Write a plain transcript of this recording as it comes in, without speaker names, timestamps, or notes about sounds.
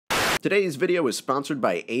Today's video is sponsored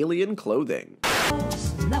by Alien Clothing.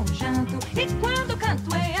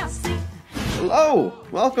 Hello!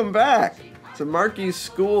 Welcome back to Marky's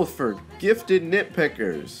School for Gifted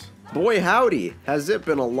Nitpickers. Boy howdy, has it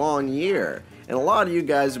been a long year, and a lot of you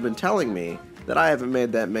guys have been telling me that I haven't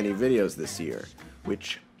made that many videos this year,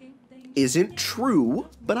 which isn't true,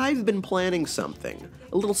 but I've been planning something.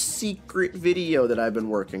 A little secret video that I've been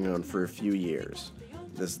working on for a few years.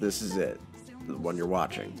 This is it. The one you're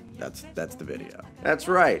watching. That's the video. That's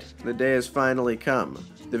right. The day has finally come.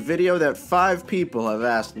 The video that 5 people have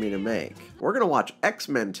asked me to make. We're gonna watch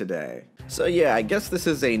X-Men today. So yeah, I guess this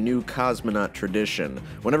is a new cosmonaut tradition.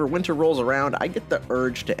 Whenever winter rolls around, I get the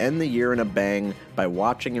urge to end the year in a bang by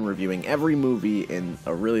watching and reviewing every movie in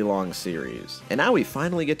a really long series. And now we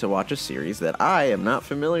finally get to watch a series that I am not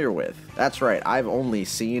familiar with. That's right, I've only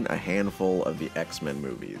seen a handful of the X-Men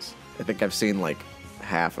movies. I think I've seen like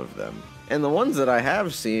half of them. And the ones that I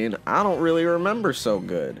have seen, I don't really remember so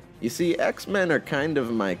good. You see, X-Men are kind of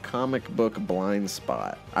my comic book blind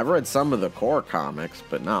spot. I've read some of the core comics,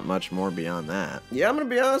 but not much more beyond that. Yeah, I'm gonna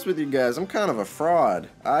be honest with you guys, I'm kind of a fraud.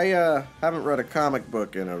 I haven't read a comic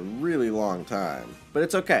book in a really long time. But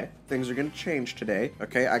it's okay, things are gonna change today,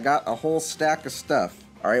 okay? I got a whole stack of stuff.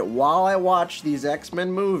 Alright, while I watch these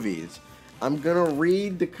X-Men movies, I'm gonna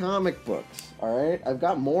read the comic books, alright? I've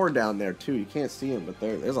got more down there too, you can't see them, but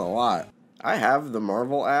there's a lot. I have the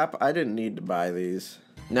Marvel app, I didn't need to buy these.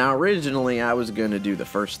 Now originally I was gonna do the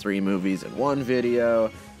first 3 movies in one video,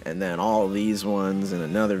 and then all these ones in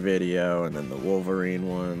another video, and then the Wolverine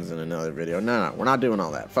ones in another video. No, we're not doing all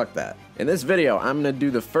that, fuck that. In this video, I'm gonna do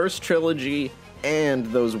the first trilogy and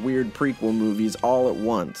those weird prequel movies all at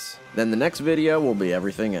once. Then the next video will be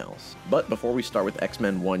everything else. But before we start with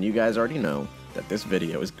X-Men 1, you guys already know that this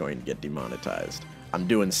video is going to get demonetized. I'm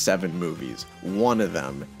doing 7 movies. One of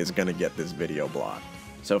them is gonna get this video blocked.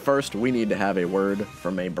 So first, we need to have a word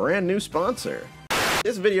from a brand new sponsor.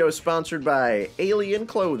 This video is sponsored by Alien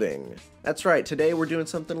Clothing. That's right, today we're doing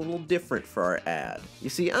something a little different for our ad. You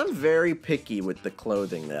see, I'm very picky with the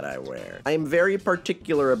clothing that I wear. I am very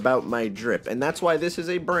particular about my drip, and that's why this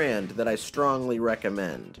is a brand that I strongly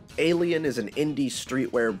recommend. Alien is an indie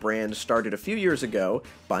streetwear brand started a few years ago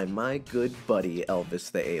by my good buddy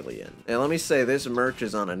Elvis the Alien. And let me say, this merch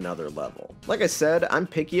is on another level. Like I said, I'm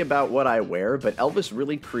picky about what I wear, but Elvis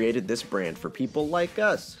really created this brand for people like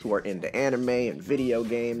us who are into anime and video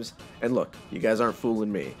games. And look, you guys aren't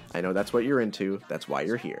fooling me. I know that's what you're into, that's why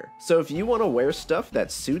you're here. So if you want to wear stuff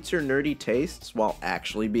that suits your nerdy tastes while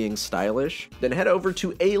actually being stylish, then head over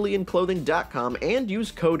to alienclothing.com and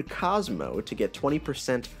use code COSMO to get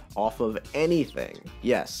 20% off of anything.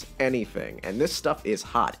 Yes, anything. And this stuff is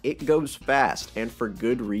hot. It goes fast, and for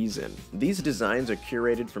good reason. These designs are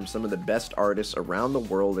curated from some of the best artists around the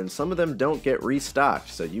world, and some of them don't get restocked,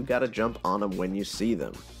 so you gotta jump on them when you see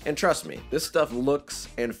them. And trust me, this stuff looks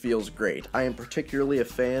and feels great. I am particularly a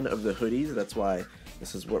fan of the hoodies, that's why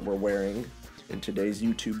this is what we're wearing in today's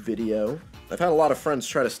YouTube video. I've had a lot of friends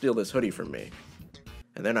try to steal this hoodie from me,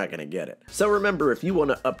 and they're not gonna get it. So remember, if you want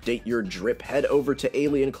to update your drip, head over to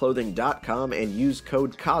alienclothing.com and use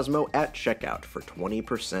code COSMO at checkout for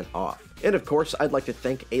 20% off. And of course, I'd like to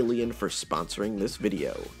thank Alien for sponsoring this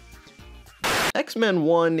video. X-Men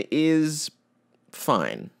 1 is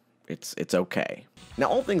fine. It's okay. Now,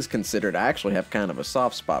 all things considered, I actually have kind of a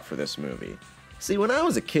soft spot for this movie. See, when I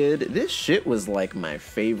was a kid, this shit was like my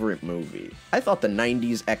favorite movie. I thought the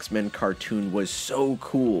 90s X-Men cartoon was so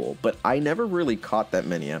cool, but I never really caught that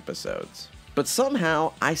many episodes. But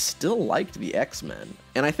somehow, I still liked the X-Men,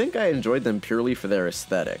 and I think I enjoyed them purely for their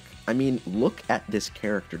aesthetic. I mean, look at this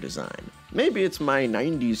character design. Maybe it's my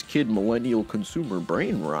 90s kid millennial consumer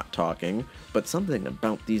brain rot talking, but something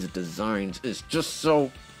about these designs is just so...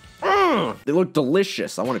 They look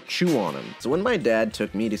delicious. I want to chew on them. So when my dad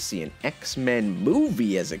took me to see an X-Men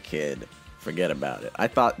movie as a kid, forget about it. I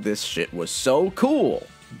thought this shit was so cool.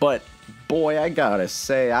 But boy, I gotta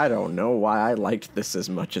say, I don't know why I liked this as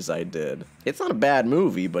much as I did. It's not a bad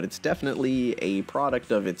movie, but it's definitely a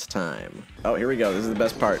product of its time. Oh, here we go. This is the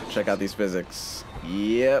best part. Check out these physics.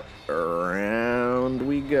 Yep, around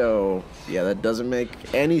we go. Yeah, that doesn't make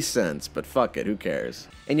any sense, but fuck it, who cares?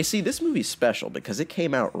 And you see, this movie's special because it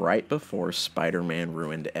came out right before Spider-Man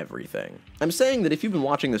ruined everything. I'm saying that if you've been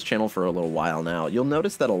watching this channel for a little while now, you'll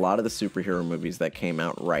notice that a lot of the superhero movies that came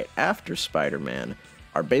out right after Spider-Man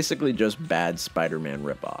are basically just bad Spider-Man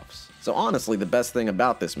ripoffs. So honestly, the best thing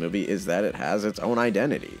about this movie is that it has its own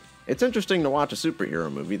identity. It's interesting to watch a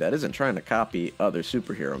superhero movie that isn't trying to copy other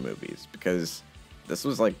superhero movies, because this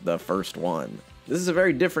was like the first one. This is a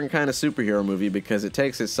very different kind of superhero movie because it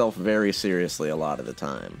takes itself very seriously a lot of the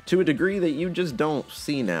time, to a degree that you just don't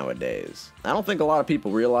see nowadays. I don't think a lot of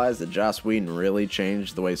people realize that Joss Whedon really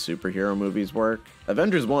changed the way superhero movies work.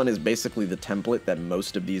 Avengers 1 is basically the template that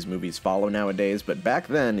most of these movies follow nowadays, but back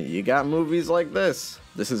then, you got movies like this.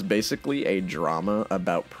 This is basically a drama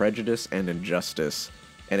about prejudice and injustice,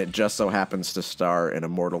 and it just so happens to star an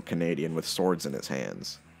immortal Canadian with swords in his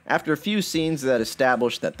hands. After a few scenes that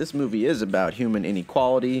establish that this movie is about human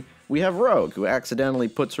inequality, we have Rogue, who accidentally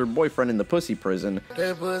puts her boyfriend in the pussy prison, and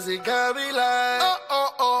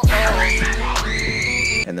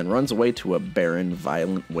then runs away to a barren,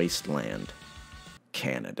 violent wasteland.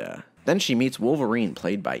 Canada. Then she meets Wolverine,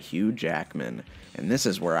 played by Hugh Jackman, and this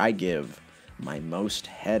is where I give my most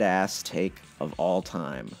head-ass take of all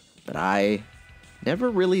time. But I never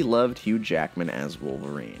really loved Hugh Jackman as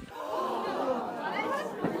Wolverine.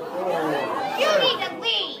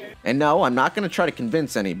 And no, I'm not going to try to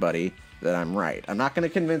convince anybody that I'm right. I'm not going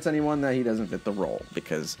to convince anyone that he doesn't fit the role,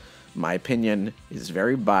 because my opinion is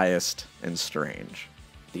very biased and strange.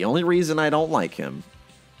 The only reason I don't like him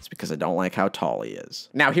is because I don't like how tall he is.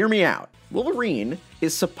 Now, hear me out. Wolverine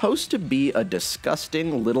is supposed to be a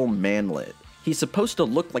disgusting little manlet. He's supposed to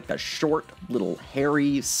look like a short, little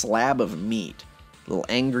hairy slab of meat. Little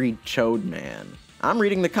angry chode man. I'm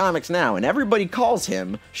reading the comics now, and everybody calls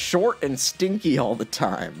him short and stinky all the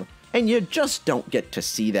time. And you just don't get to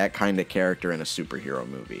see that kind of character in a superhero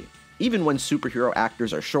movie. Even when superhero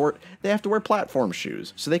actors are short, they have to wear platform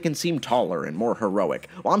shoes, so they can seem taller and more heroic.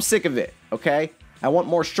 Well, I'm sick of it, okay? I want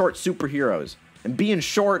more short superheroes, and being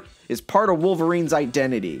short is part of Wolverine's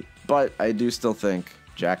identity. But I do still think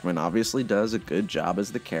Jackman obviously does a good job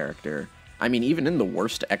as the character. I mean, even in the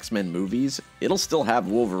worst X-Men movies, it'll still have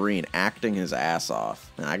Wolverine acting his ass off,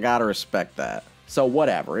 and I gotta respect that. So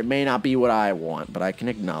whatever, it may not be what I want, but I can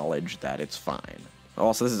acknowledge that it's fine.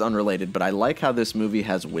 Also, this is unrelated, but I like how this movie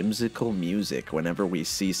has whimsical music whenever we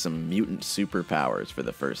see some mutant superpowers for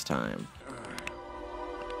the first time.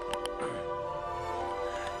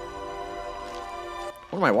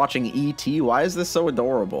 What am I watching, E.T.? Why is this so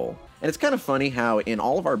adorable? And it's kind of funny how in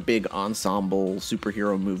all of our big ensemble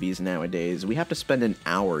superhero movies nowadays, we have to spend an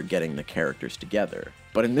hour getting the characters together.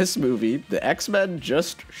 But in this movie, the X-Men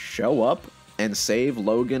just show up and save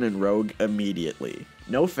Logan and Rogue immediately.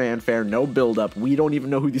 No fanfare, no build-up, we don't even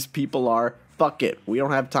know who these people are. Fuck it, we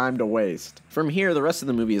don't have time to waste. From here, the rest of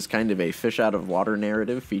the movie is kind of a fish-out-of-water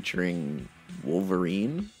narrative featuring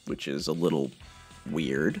Wolverine, which is a little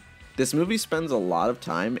weird. This movie spends a lot of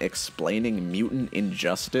time explaining mutant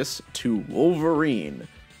injustice to Wolverine.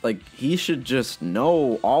 Like, he should just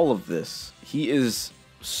know all of this. He is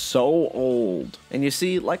so old. And you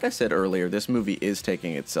see, like I said earlier, this movie is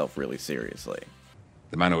taking itself really seriously.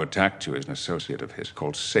 The man who attacked you is an associate of his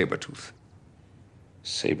called Sabretooth.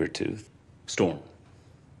 Sabretooth? Storm.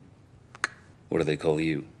 What do they call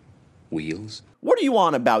you? Wheels? What are you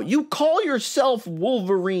on about? You call yourself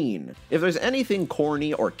Wolverine! If there's anything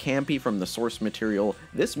corny or campy from the source material,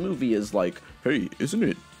 this movie is like, hey, isn't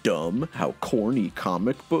it dumb how corny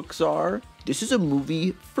comic books are? This is a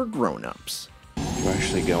movie for grown-ups. You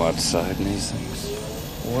actually go outside in these things?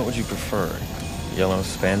 What would you prefer? Yellow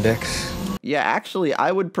spandex? Yeah, actually,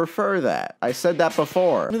 I would prefer that. I said that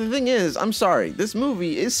before. But the thing is, I'm sorry, this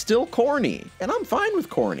movie is still corny, and I'm fine with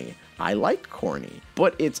corny. I like corny,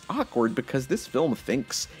 but it's awkward because this film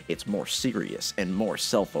thinks it's more serious and more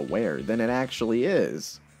self-aware than it actually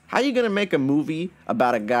is. How are you gonna make a movie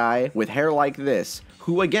about a guy with hair like this,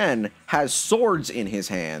 who again has swords in his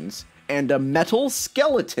hands and a metal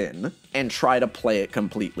skeleton, and try to play it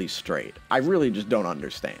completely straight? I really just don't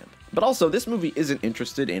understand. But also, this movie isn't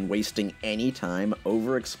interested in wasting any time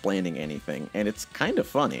over-explaining anything, and it's kind of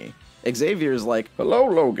funny. Xavier's like, hello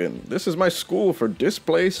Logan, this is my school for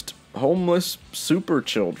displaced, homeless super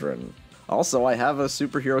children. Also, I have a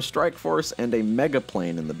superhero strike force and a mega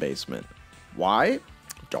plane in the basement. Why?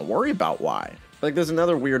 Don't worry about why. Like, there's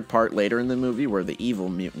another weird part later in the movie where the evil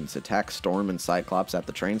mutants attack Storm and Cyclops at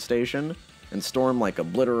the train station, and Storm, like,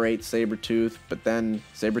 obliterates Sabretooth, but then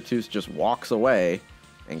Sabretooth just walks away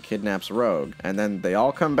and kidnaps Rogue. And then they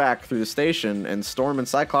all come back through the station, and Storm and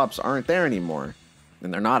Cyclops aren't there anymore.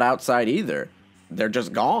 And they're not outside either. They're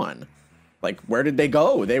just gone. Like, where did they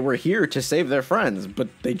go? They were here to save their friends, but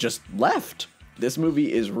they just left. This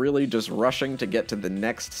movie is really just rushing to get to the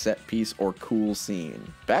next set piece or cool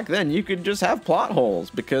scene. Back then, you could just have plot holes,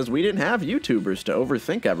 because we didn't have YouTubers to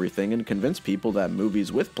overthink everything and convince people that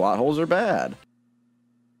movies with plot holes are bad.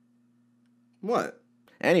 What?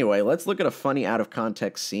 Anyway, let's look at a funny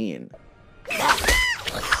out-of-context scene.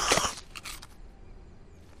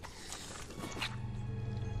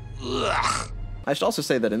 I should also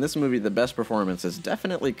say that in this movie, the best performances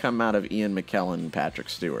definitely come out of Ian McKellen and Patrick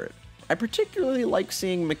Stewart. I particularly like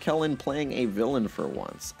seeing McKellen playing a villain for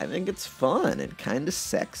once. I think it's fun and kinda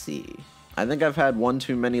sexy. I think I've had one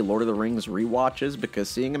too many Lord of the Rings rewatches because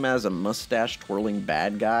seeing him as a mustache-twirling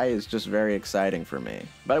bad guy is just very exciting for me.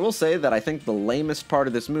 But I will say that I think the lamest part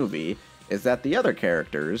of this movie is that the other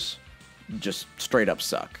characters just straight up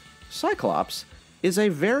suck. Cyclops is a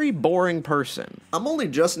very boring person. I'm only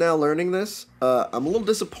just now learning this. I'm a little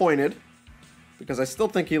disappointed because I still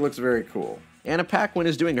think he looks very cool. Anna Paquin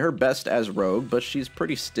is doing her best as Rogue, but she's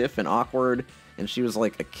pretty stiff and awkward, and she was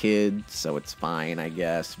like a kid, so it's fine, I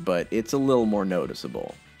guess, but it's a little more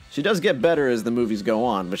noticeable. She does get better as the movies go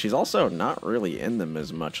on, but she's also not really in them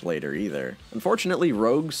as much later either. Unfortunately,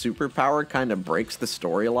 Rogue's superpower kind of breaks the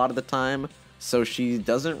story a lot of the time, so she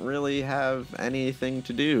doesn't really have anything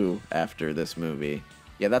to do after this movie.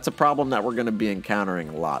 Yeah, that's a problem that we're going to be encountering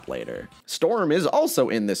a lot later. Storm is also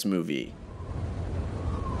in this movie.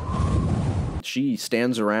 She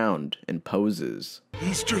stands around and poses.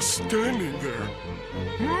 He's just standing there,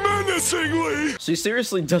 menacingly! She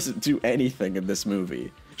seriously doesn't do anything in this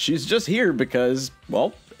movie. She's just here because,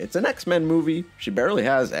 well, it's an X-Men movie. She barely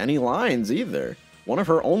has any lines either. One of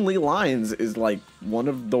her only lines is like one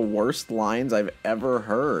of the worst lines I've ever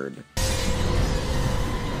heard.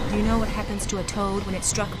 Do you know what happens to a toad when it's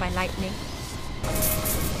struck by lightning?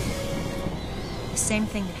 The same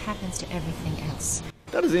thing that happens to everything else.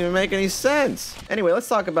 That doesn't even make any sense. Anyway, let's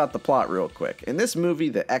talk about the plot real quick. In this movie,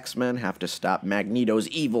 the X-Men have to stop Magneto's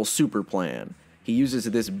evil super plan. He uses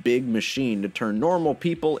this big machine to turn normal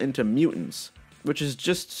people into mutants, which is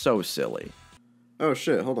just so silly. Oh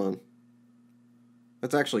shit, hold on.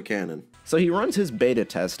 That's actually canon. So he runs his beta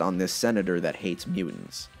test on this senator that hates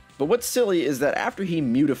mutants. But what's silly is that after he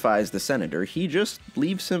mutifies the senator, he just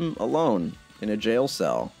leaves him alone in a jail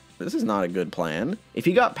cell. This is not a good plan. If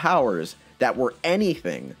he got powers that were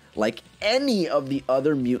anything like any of the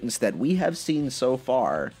other mutants that we have seen so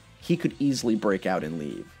far, he could easily break out and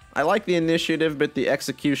leave. I like the initiative, but the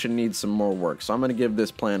execution needs some more work, so I'm gonna give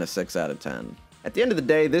this plan a 6 out of 10. At the end of the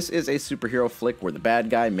day, this is a superhero flick where the bad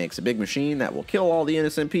guy makes a big machine that will kill all the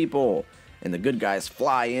innocent people, and the good guys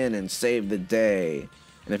fly in and save the day.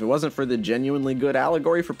 And if it wasn't for the genuinely good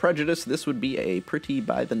allegory for prejudice, this would be a pretty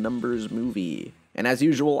by-the-numbers movie. And as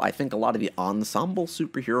usual, I think a lot of the ensemble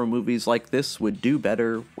superhero movies like this would do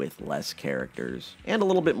better with less characters, and a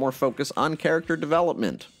little bit more focus on character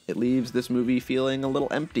development. It leaves this movie feeling a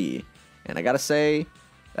little empty, and I gotta say,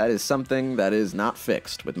 that is something that is not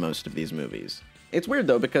fixed with most of these movies. It's weird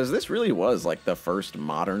though, because this really was like the first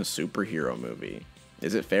modern superhero movie.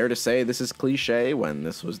 Is it fair to say this is cliche when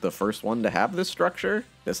this was the first one to have this structure?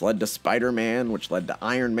 This led to Spider-Man, which led to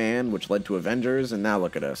Iron Man, which led to Avengers, and now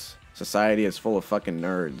look at us. Society is full of fucking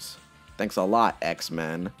nerds. Thanks a lot,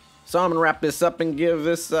 X-Men. So I'm gonna wrap this up and give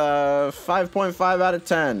this 5.5 out of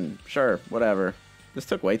 10. Sure, whatever. This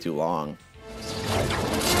took way too long.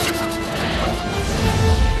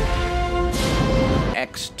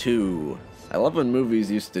 X2. I love when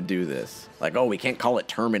movies used to do this. Like, oh, we can't call it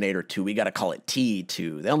Terminator 2, we gotta call it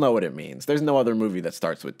T2. They'll know what it means. There's no other movie that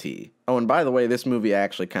starts with T. Oh, and by the way, this movie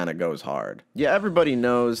actually kinda goes hard. Yeah, everybody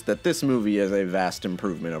knows that this movie is a vast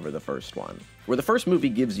improvement over the first one. Where the first movie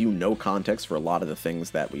gives you no context for a lot of the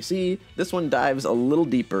things that we see, this one dives a little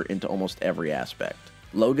deeper into almost every aspect.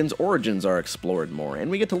 Logan's origins are explored more,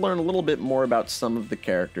 and we get to learn a little bit more about some of the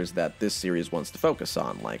characters that this series wants to focus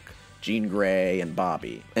on, like Jean Grey and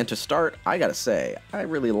Bobby. And to start, I gotta say, I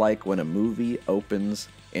really like when a movie opens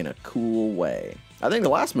in a cool way. I think the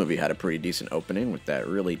last movie had a pretty decent opening with that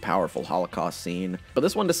really powerful Holocaust scene, but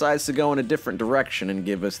this one decides to go in a different direction and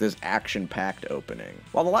give us this action-packed opening.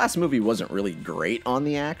 While the last movie wasn't really great on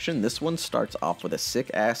the action, this one starts off with a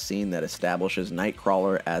sick-ass scene that establishes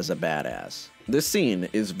Nightcrawler as a badass. This scene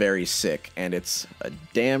is very sick, and it's a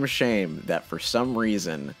damn shame that for some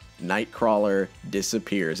reason, Nightcrawler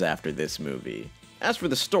disappears after this movie. As for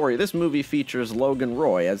the story, this movie features Logan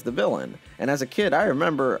Roy as the villain, and as a kid I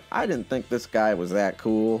remember I didn't think this guy was that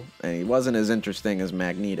cool, and he wasn't as interesting as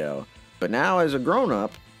Magneto. But now as a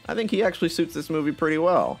grown-up, I think he actually suits this movie pretty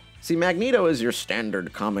well. See, Magneto is your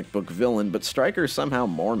standard comic book villain, but Stryker's somehow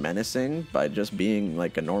more menacing by just being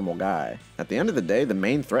like a normal guy. At the end of the day, the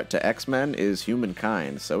main threat to X-Men is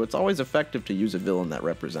humankind, so it's always effective to use a villain that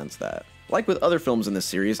represents that. Like with other films in this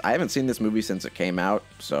series, I haven't seen this movie since it came out,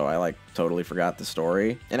 so I totally forgot the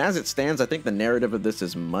story. And as it stands, I think the narrative of this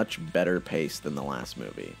is much better paced than the last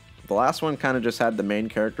movie. The last one kind of just had the main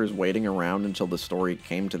characters waiting around until the story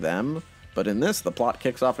came to them, but in this, the plot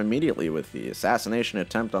kicks off immediately with the assassination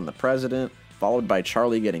attempt on the president, followed by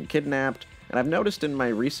Charlie getting kidnapped, And I've noticed in my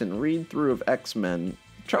recent read-through of X-Men,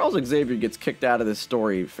 Charles Xavier gets kicked out of this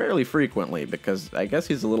story fairly frequently because I guess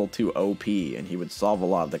he's a little too OP and he would solve a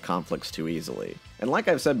lot of the conflicts too easily. And like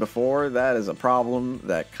I've said before, that is a problem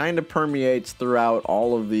that kind of permeates throughout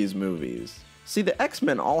all of these movies. See, the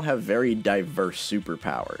X-Men all have very diverse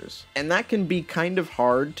superpowers, and that can be kind of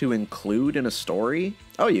hard to include in a story.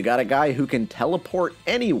 Oh, you got a guy who can teleport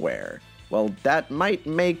anywhere. Well, that might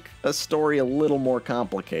make a story a little more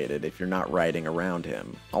complicated if you're not writing around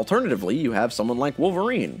him. Alternatively, you have someone like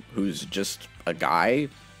Wolverine, who's just a guy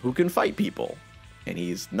who can fight people, and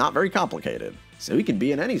he's not very complicated, so he can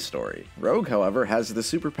be in any story. Rogue, however, has the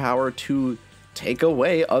superpower to take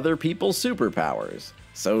away other people's superpowers,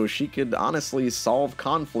 so she could honestly solve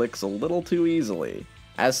conflicts a little too easily.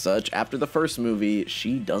 As such, after the first movie,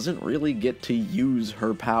 she doesn't really get to use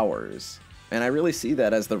her powers. And I really see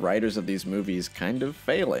that as the writers of these movies kind of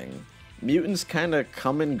failing. Mutants kind of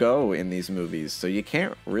come and go in these movies, so you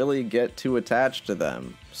can't really get too attached to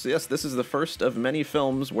them. So yes, this is the first of many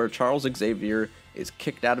films where Charles Xavier is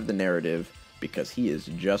kicked out of the narrative because he is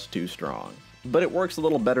just too strong. But it works a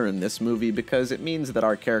little better in this movie because it means that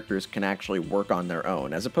our characters can actually work on their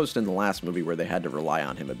own, as opposed to in the last movie where they had to rely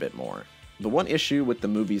on him a bit more. The one issue with the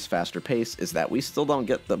movie's faster pace is that we still don't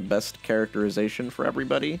get the best characterization for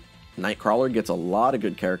everybody. Nightcrawler gets a lot of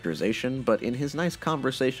good characterization, but in his nice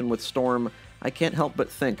conversation with Storm, I can't help but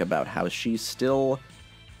think about how she still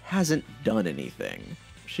hasn't done anything.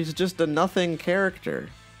 She's just a nothing character.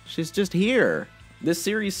 She's just here. This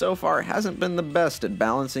series so far hasn't been the best at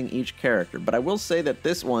balancing each character, but I will say that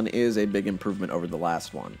this one is a big improvement over the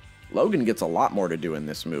last one. Logan gets a lot more to do in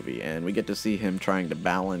this movie, and we get to see him trying to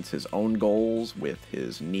balance his own goals with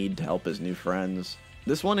his need to help his new friends.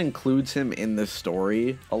 This one includes him in the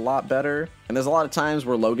story a lot better, and there's a lot of times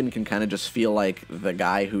where Logan can kind of just feel like the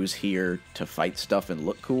guy who's here to fight stuff and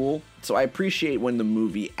look cool, so I appreciate when the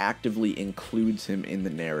movie actively includes him in the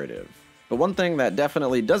narrative. But one thing that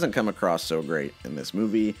definitely doesn't come across so great in this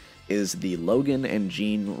movie is the Logan and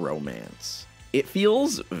Jean romance. It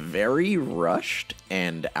feels very rushed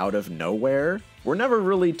and out of nowhere. We're never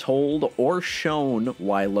really told or shown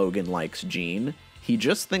why Logan likes Jean. He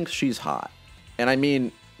just thinks she's hot. And I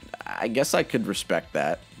mean, I guess I could respect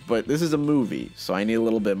that, but this is a movie, so I need a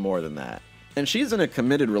little bit more than that. And she's in a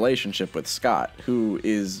committed relationship with Scott, who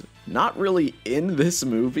is not really in this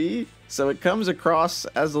movie, so it comes across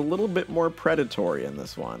as a little bit more predatory in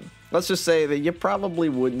this one. Let's just say that you probably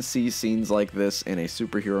wouldn't see scenes like this in a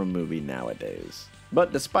superhero movie nowadays.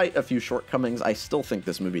 But despite a few shortcomings, I still think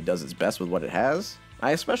this movie does its best with what it has.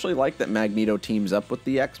 I especially like that Magneto teams up with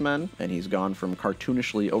the X-Men, and he's gone from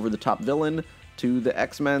cartoonishly over-the-top villain to the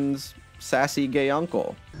X-Men's sassy gay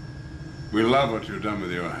uncle. We love what you've done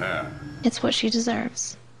with your hair. It's what she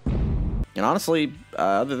deserves. And honestly,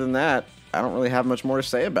 other than that, I don't really have much more to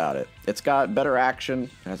say about it. It's got better action,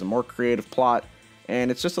 has a more creative plot, and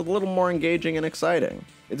it's just a little more engaging and exciting.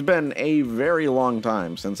 It's been a very long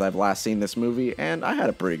time since I've last seen this movie, and I had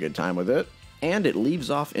a pretty good time with it. And it leaves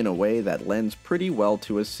off in a way that lends pretty well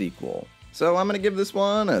to a sequel. So I'm gonna give this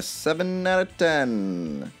one a 7 out of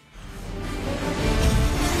 10.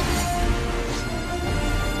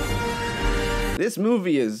 This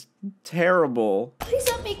movie is terrible. Please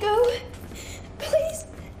let me go. Please.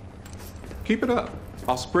 Keep it up.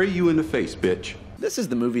 I'll spray you in the face, bitch. This is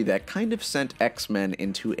the movie that kind of sent X-Men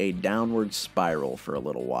into a downward spiral for a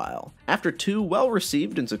little while. After 2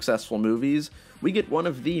 well-received and successful movies, we get one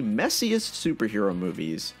of the messiest superhero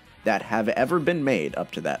movies that have ever been made up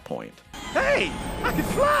to that point. Hey, I can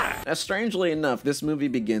fly! Now, strangely enough, this movie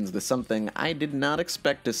begins with something I did not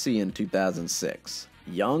expect to see in 2006.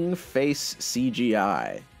 Young face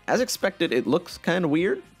CGI. As expected, it looks kind of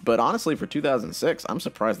weird, but honestly for 2006, I'm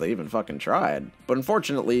surprised they even fucking tried. But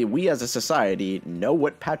unfortunately, we as a society know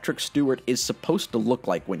what Patrick Stewart is supposed to look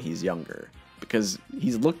like when he's younger, because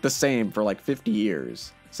he's looked the same for like 50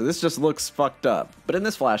 years. So this just looks fucked up. But in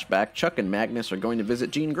this flashback, Chuck and Magnus are going to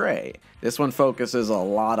visit Jean Grey. This one focuses a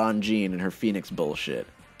lot on Jean and her Phoenix bullshit.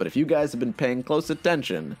 But if you guys have been paying close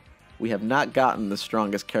attention, we have not gotten the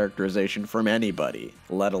strongest characterization from anybody,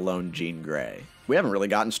 let alone Jean Grey. We haven't really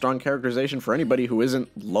gotten strong characterization for anybody who isn't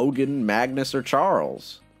Logan, Magnus, or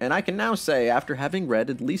Charles. And I can now say, after having read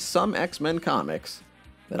at least some X-Men comics,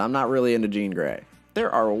 that I'm not really into Jean Grey.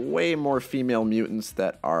 There are way more female mutants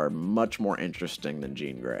that are much more interesting than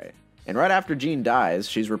Jean Grey. And right after Jean dies,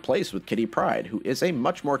 she's replaced with Kitty Pryde, who is a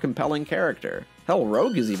much more compelling character. Hell,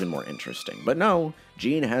 Rogue is even more interesting. But no,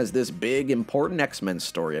 Jean has this big, important X-Men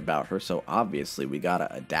story about her, so obviously we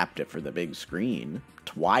gotta adapt it for the big screen.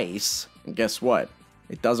 Twice. And guess what?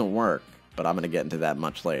 It doesn't work, but I'm gonna get into that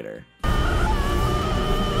much later.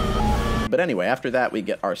 But anyway, after that, we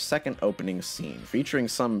get our second opening scene, featuring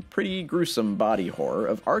some pretty gruesome body horror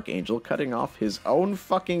of Archangel cutting off his own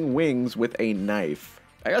fucking wings with a knife.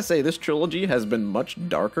 I gotta say, this trilogy has been much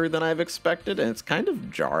darker than I've expected, and it's kind of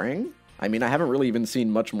jarring. I mean, I haven't really even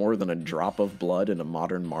seen much more than a drop of blood in a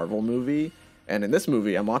modern Marvel movie, and in this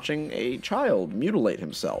movie, I'm watching a child mutilate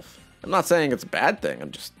himself. I'm not saying it's a bad thing,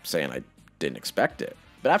 I'm just saying I didn't expect it.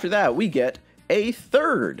 But after that, we get a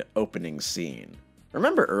third opening scene.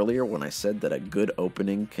 Remember earlier when I said that a good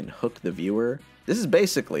opening can hook the viewer? This is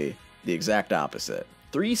basically the exact opposite.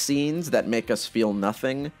 3 scenes that make us feel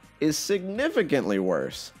nothing is significantly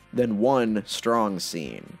worse than one strong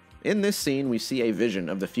scene. In this scene, we see a vision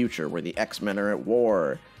of the future where the X-Men are at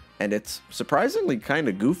war, and it's surprisingly kind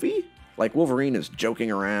of goofy. Like, Wolverine is joking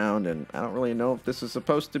around, and I don't really know if this is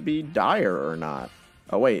supposed to be dire or not.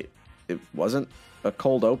 Oh wait, it wasn't a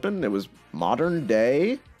cold open? It was modern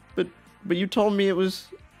day? But you told me it was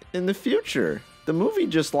in the future. The movie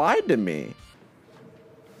just lied to me.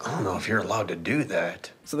 I don't know if you're allowed to do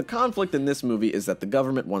that. So the conflict in this movie is that the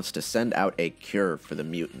government wants to send out a cure for the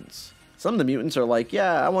mutants. Some of the mutants are like,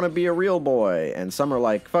 yeah, I want to be a real boy, and some are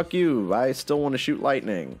like, fuck you, I still want to shoot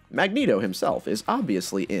lightning. Magneto himself is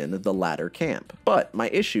obviously in the latter camp. But my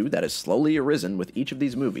issue that has slowly arisen with each of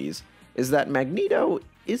these movies is that Magneto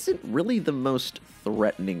isn't really the most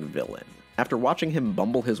threatening villain. After watching him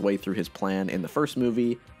bumble his way through his plan in the first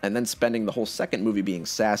movie, and then spending the whole second movie being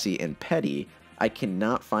sassy and petty, I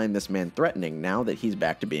cannot find this man threatening now that he's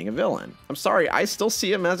back to being a villain. I'm sorry, I still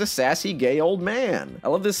see him as a sassy gay old man. I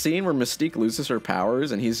love this scene where Mystique loses her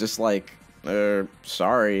powers and he's just like,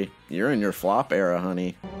 sorry, you're in your flop era,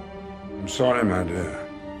 honey. I'm sorry, my dear.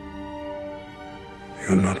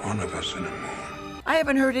 You're not one of us anymore. I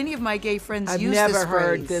haven't heard any of my gay friends use this I've never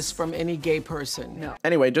heard phrase. this from any gay person, no.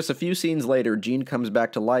 Anyway, just a few scenes later, Jean comes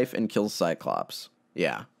back to life and kills Cyclops.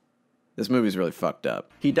 Yeah. This movie's really fucked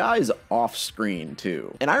up. He dies off screen,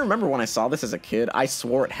 too. And I remember when I saw this as a kid, I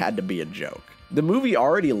swore it had to be a joke. The movie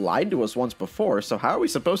already lied to us once before, so how are we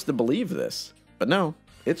supposed to believe this? But no,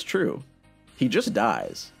 it's true. He just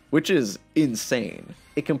dies, which is insane.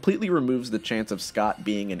 It completely removes the chance of Scott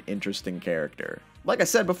being an interesting character. Like I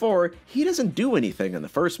said before, he doesn't do anything in the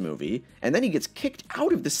first movie, and then he gets kicked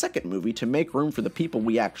out of the second movie to make room for the people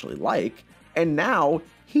we actually like, and now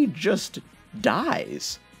he just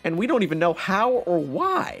dies. And we don't even know how or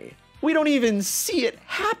why. We don't even see it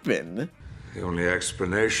happen. The only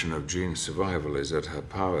explanation of Jean's survival is that her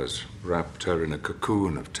powers wrapped her in a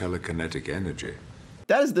cocoon of telekinetic energy.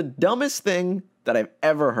 That is the dumbest thing that I've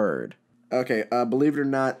ever heard. Okay, believe it or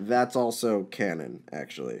not, that's also canon,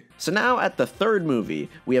 actually. So now at the third movie,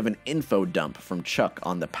 we have an info dump from Chuck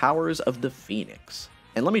on the powers of the Phoenix.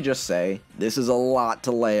 And let me just say, this is a lot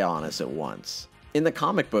to lay on us at once. In the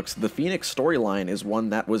comic books, the Phoenix storyline is one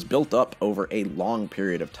that was built up over a long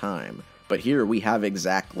period of time. But here we have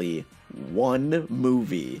exactly one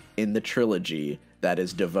movie in the trilogy that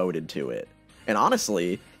is devoted to it. And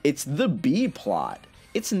honestly, it's the B plot.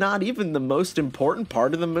 It's not even the most important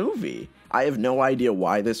part of the movie. I have no idea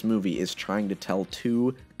why this movie is trying to tell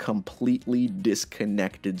 2 completely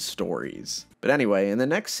disconnected stories. But anyway, in the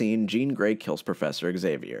next scene, Jean Grey kills Professor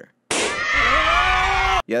Xavier.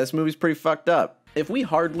 Yeah, this movie's pretty fucked up. If we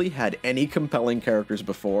hardly had any compelling characters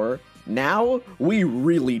before, now we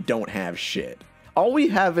really don't have shit. All we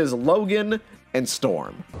have is Logan and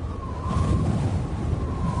Storm.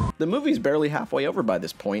 The movie's barely halfway over by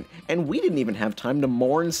this point, and we didn't even have time to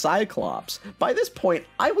mourn Cyclops. By this point,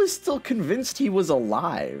 I was still convinced he was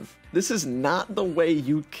alive. This is not the way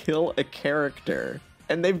you kill a character,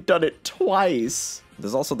 and they've done it twice.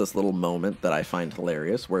 There's also this little moment that I find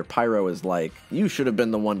hilarious where Pyro is like, you should have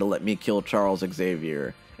been the one to let me kill Charles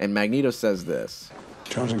Xavier. And Magneto says this.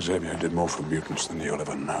 Charles Xavier did more for mutants than you'll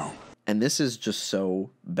ever know. And this is just so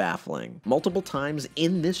baffling. Multiple times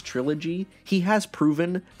in this trilogy, he has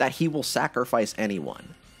proven that he will sacrifice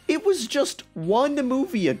anyone. It was just one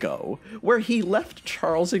movie ago where he left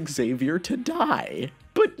Charles Xavier to die.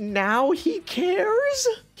 But now he cares?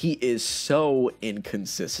 He is so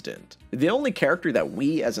inconsistent. The only character that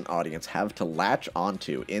we as an audience have to latch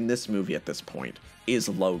onto in this movie at this point is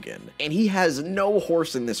Logan. And he has no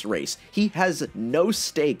horse in this race. He has no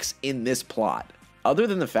stakes in this plot, other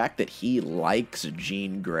than the fact that he likes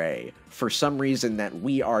Jean Grey for some reason that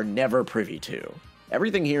we are never privy to.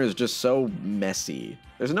 Everything here is just so messy.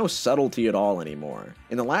 There's no subtlety at all anymore.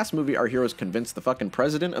 In the last movie, our heroes convinced the fucking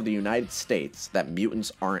president of the United States that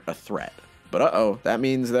mutants aren't a threat. But uh-oh, that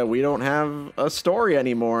means that we don't have a story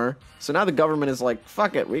anymore. So now the government is like,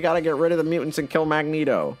 fuck it, we gotta get rid of the mutants and kill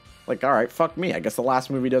Magneto. Like, alright, fuck me, I guess the last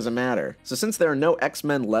movie doesn't matter. So since there are no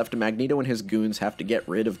X-Men left, Magneto and his goons have to get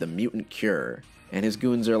rid of the mutant cure. And his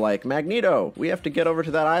goons are like, Magneto, we have to get over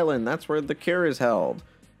to that island, that's where the cure is held.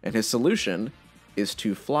 And his solution is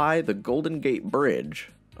to fly the Golden Gate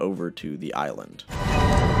Bridge over to the island.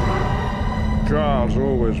 Charles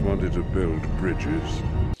always wanted to build bridges.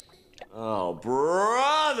 Oh,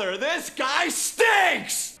 brother, this guy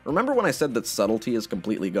stinks! Remember when I said that subtlety is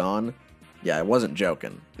completely gone? Yeah, I wasn't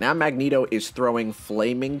joking. Now Magneto is throwing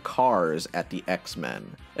flaming cars at the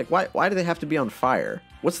X-Men. Like, why do they have to be on fire?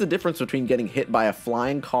 What's the difference between getting hit by a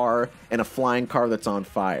flying car and a flying car that's on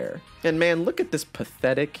fire? And man, look at this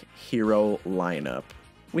pathetic hero lineup.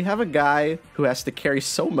 We have a guy who has to carry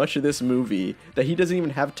so much of this movie that he doesn't even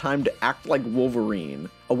have time to act like Wolverine.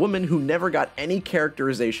 A woman who never got any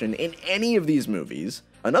characterization in any of these movies.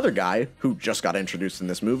 Another guy who just got introduced in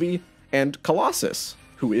this movie. And Colossus,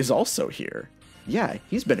 who is also here. Yeah,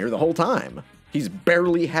 he's been here the whole time. He's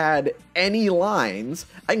barely had any lines.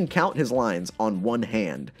 I can count his lines on one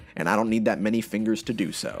hand, and I don't need that many fingers to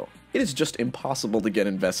do so. It is just impossible to get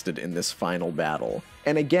invested in this final battle.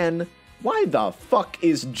 And again, why the fuck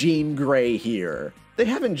is Jean Grey here? They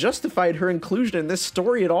haven't justified her inclusion in this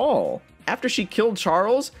story at all. After she killed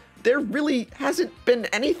Charles, there really hasn't been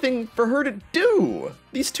anything for her to do.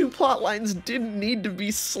 These two plot lines didn't need to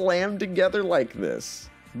be slammed together like this.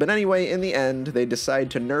 But anyway, in the end, they decide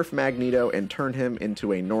to nerf Magneto and turn him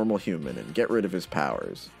into a normal human and get rid of his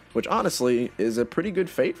powers, which honestly is a pretty good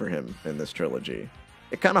fate for him in this trilogy.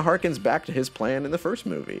 It kind of harkens back to his plan in the first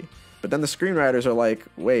movie. But then the screenwriters are like,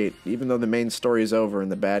 wait, even though the main story is over and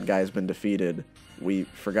the bad guy's been defeated, we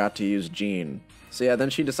forgot to use Jean. So yeah, then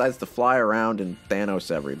she decides to fly around and Thanos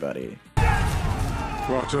everybody.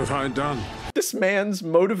 What have I done? This man's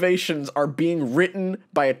motivations are being written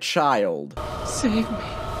by a child. Save me.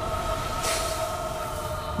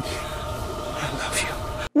 I love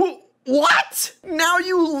you. What? Now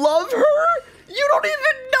you love her? You don't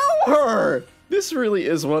even know her! This really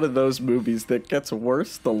is one of those movies that gets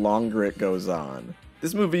worse the longer it goes on.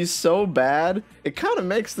 This movie's so bad, it kind of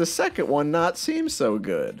makes the second one not seem so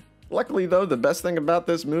good. Luckily though, the best thing about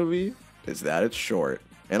this movie is that it's short.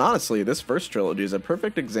 And honestly, this first trilogy is a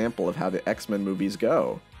perfect example of how the X-Men movies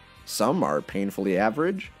go. Some are painfully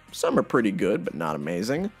average, some are pretty good but not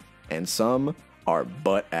amazing, and some are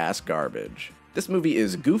butt-ass garbage. This movie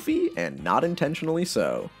is goofy and not intentionally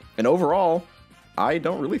so. And overall, I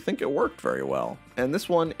don't really think it worked very well. And this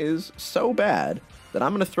one is so bad that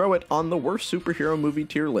I'm going to throw it on the worst superhero movie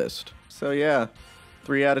tier list. So yeah,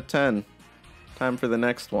 3 out of 10. Time for the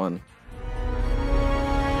next one.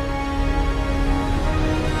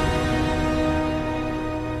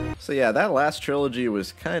 So yeah, that last trilogy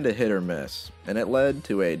was kinda hit or miss, and it led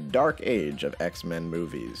to a dark age of X-Men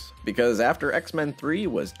movies. Because after X-Men 3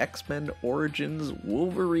 was X-Men Origins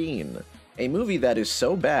Wolverine, a movie that is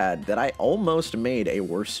so bad that I almost made a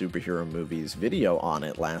worst superhero movies video on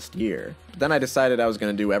it last year. But then I decided I was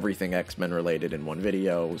going to do everything X-Men related in one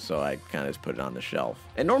video, so I kind of just put it on the shelf.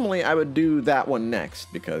 And normally I would do that one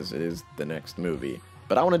next, because it is the next movie.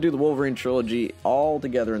 But I want to do the Wolverine trilogy all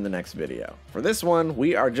together in the next video. For this one,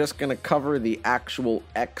 we are just going to cover the actual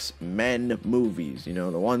X-Men movies, you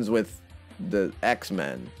know, the ones with the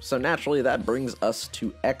X-Men. So naturally that brings us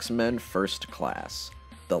to X-Men First Class,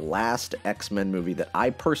 the last X-Men movie that I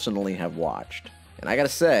personally have watched. And I gotta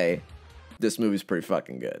say, this movie's pretty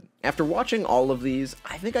fucking good. After watching all of these,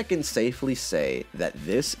 I think I can safely say that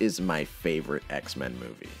this is my favorite X-Men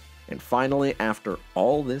movie. And finally, after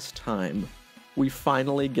all this time, we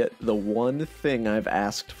finally get the one thing I've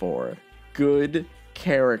asked for: good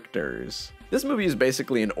characters. This movie is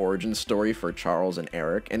basically an origin story for Charles and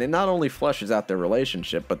Eric, and it not only fleshes out their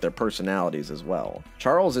relationship, but their personalities as well.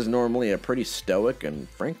 Charles is normally a pretty stoic and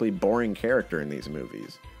frankly boring character in these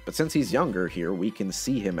movies, but since he's younger here, we can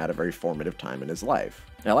see him at a very formative time in his life.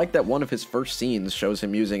 I like that one of his first scenes shows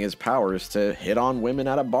him using his powers to hit on women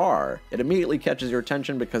at a bar. It immediately catches your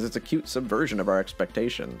attention because it's a cute subversion of our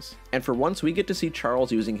expectations. And for once, we get to see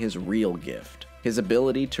Charles using his real gift: his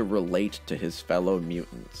ability to relate to his fellow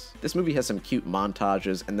mutants. This movie has some cute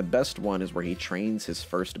montages, and the best one is where he trains his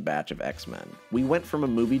first batch of X-Men. We went from a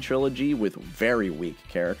movie trilogy with very weak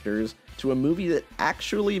characters to a movie that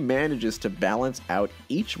actually manages to balance out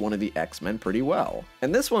each one of the X-Men pretty well.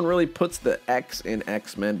 And this one really puts the X in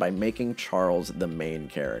X-Men by making Charles the main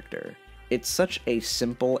character. It's such a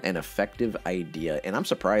simple and effective idea, and I'm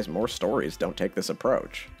surprised more stories don't take this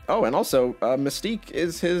approach. Oh, and also, Mystique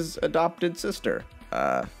is his adopted sister.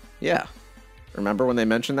 Yeah. Remember when they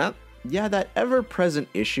mentioned that? yeah, that ever-present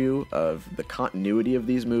issue of the continuity of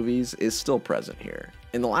these movies is still present here.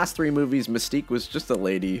 In the last 3 movies, Mystique was just a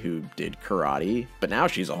lady who did karate, but now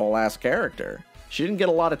she's a whole-ass character. She didn't get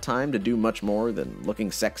a lot of time to do much more than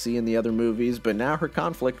looking sexy in the other movies, but now her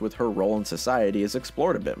conflict with her role in society is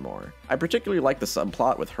explored a bit more. I particularly like the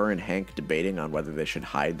subplot with her and Hank debating on whether they should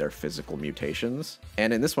hide their physical mutations,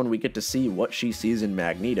 and in this one we get to see what she sees in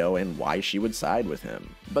Magneto and why she would side with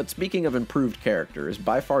him. But speaking of improved characters,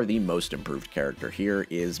 by far the most improved character here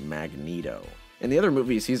is Magneto. In the other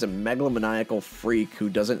movies, he's a megalomaniacal freak who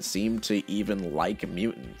doesn't seem to even like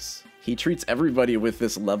mutants. He treats everybody with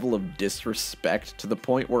this level of disrespect to the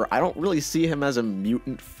point where I don't really see him as a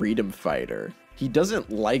mutant freedom fighter. He doesn't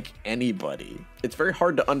like anybody. It's very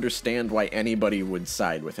hard to understand why anybody would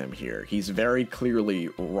side with him here. He's very clearly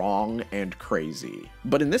wrong and crazy.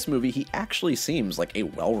 But in this movie, he actually seems like a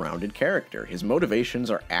well-rounded character. His motivations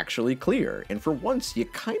are actually clear, and for once, you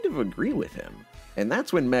kind of agree with him. And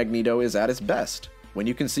that's when Magneto is at his best, when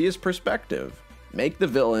you can see his perspective. Make the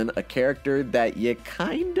villain a character that you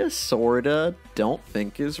kinda sorta don't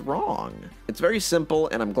think is wrong. It's very simple,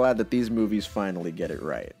 and I'm glad that these movies finally get it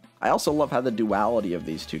right. I also love how the duality of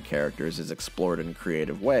these two characters is explored in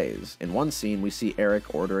creative ways. In one scene, we see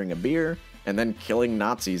Eric ordering a beer, and then killing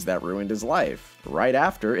Nazis that ruined his life. Right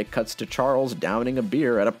after, it cuts to Charles downing a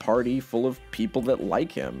beer at a party full of people that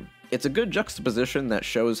like him. It's a good juxtaposition that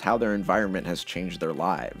shows how their environment has changed their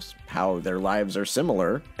lives, how their lives are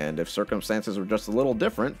similar, and if circumstances were just a little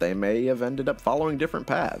different, they may have ended up following different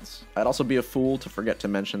paths. I'd also be a fool to forget to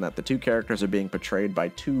mention that the two characters are being portrayed by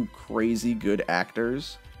 2 crazy good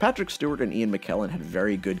actors. Patrick Stewart and Ian McKellen had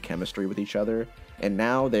very good chemistry with each other, and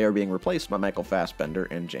now they are being replaced by Michael Fassbender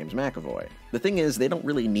and James McAvoy. The thing is, they don't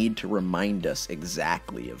really need to remind us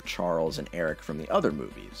exactly of Charles and Eric from the other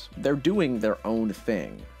movies. They're doing their own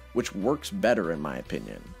thing, which works better in my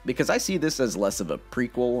opinion, because I see this as less of a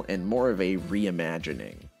prequel and more of a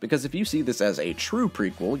reimagining. Because if you see this as a true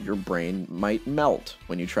prequel, your brain might melt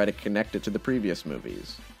when you try to connect it to the previous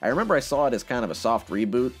movies. I remember I saw it as kind of a soft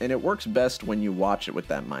reboot, and it works best when you watch it with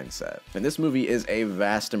that mindset. And this movie is a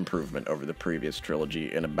vast improvement over the previous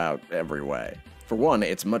trilogy in about every way. For one,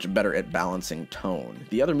 it's much better at balancing tone.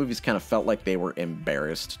 The other movies kind of felt like they were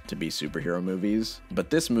embarrassed to be superhero movies, but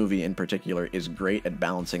this movie in particular is great at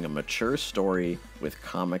balancing a mature story with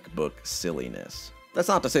comic book silliness. That's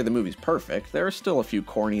not to say the movie's perfect, there are still a few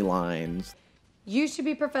corny lines. You should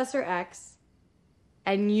be Professor X,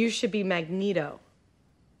 and you should be Magneto.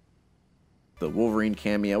 The Wolverine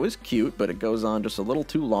cameo is cute, but it goes on just a little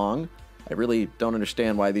too long. I really don't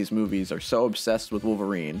understand why these movies are so obsessed with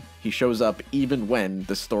Wolverine. He shows up even when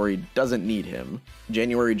the story doesn't need him.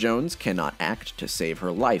 January Jones cannot act to save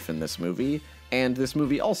her life in this movie, and this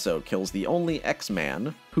movie also kills the only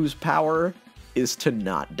X-Man whose power is to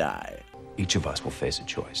not die. Each of us will face a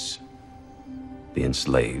choice. Be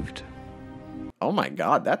enslaved. Oh my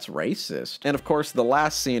god, that's racist. And of course, the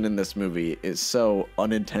last scene in this movie is so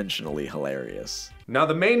unintentionally hilarious. Now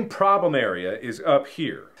the main problem area is up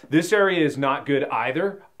here. This area is not good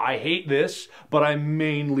either. I hate this, but I'm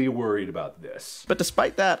mainly worried about this. But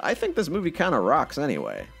despite that, I think this movie kind of rocks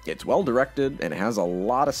anyway. It's well directed and it has a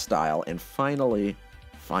lot of style, and finally,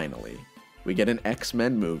 we get an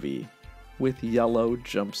X-Men movie with yellow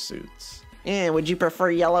jumpsuits. Would you prefer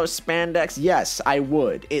yellow spandex? Yes, I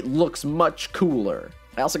would. It looks much cooler.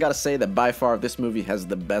 I also gotta say that by far this movie has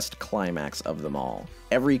the best climax of them all.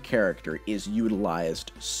 Every character is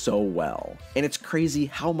utilized so well. And it's crazy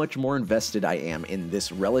how much more invested I am in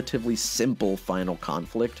this relatively simple final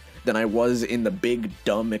conflict than I was in the big,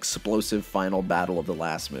 dumb, explosive final battle of the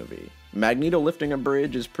last movie. Magneto lifting a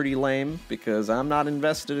bridge is pretty lame because I'm not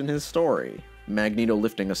invested in his story. Magneto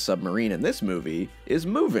lifting a submarine in this movie is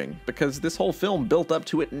moving because this whole film built up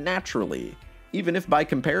to it naturally, even if by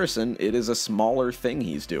comparison it is a smaller thing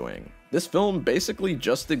he's doing. This film basically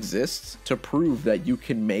just exists to prove that you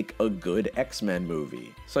can make a good X-Men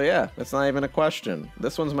movie. So yeah, that's not even a question.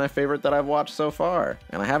 This one's my favorite that I've watched so far,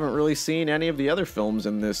 and I haven't really seen any of the other films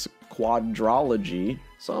in this quadrology,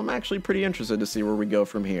 so I'm actually pretty interested to see where we go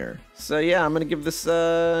from here. So yeah, I'm gonna give this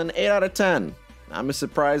an 8 out of 10. I'm as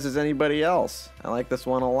surprised as anybody else. I like this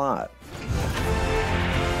one a lot.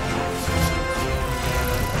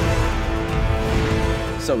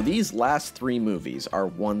 So these last 3 movies are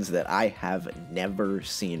ones that I have never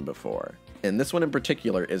seen before. And this one in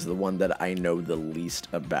particular is the one that I know the least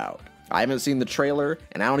about. I haven't seen the trailer,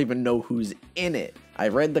 and I don't even know who's in it. I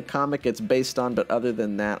read the comic it's based on, but other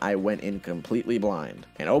than that, I went in completely blind.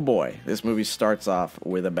 And oh boy, this movie starts off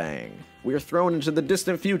with a bang. We are thrown into the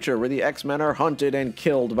distant future where the X-Men are hunted and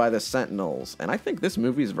killed by the Sentinels, and I think this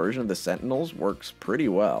movie's version of the Sentinels works pretty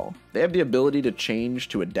well. They have the ability to change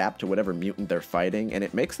to adapt to whatever mutant they're fighting, and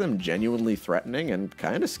it makes them genuinely threatening and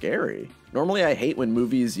kinda scary. Normally I hate when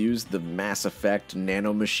movies use the Mass Effect,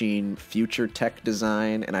 nanomachine, future tech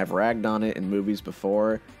design, and I've ragged on it in movies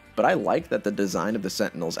before, but I like that the design of the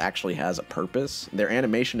Sentinels actually has a purpose. Their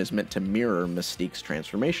animation is meant to mirror Mystique's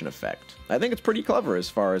transformation effect. I think it's pretty clever as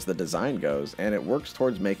far as the design goes, and it works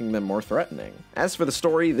towards making them more threatening. As for the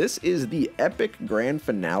story, this is the epic grand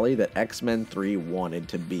finale that X-Men 3 wanted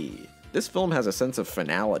to be. This film has a sense of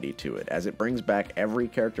finality to it, as it brings back every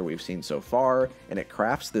character we've seen so far, and it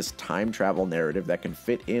crafts this time travel narrative that can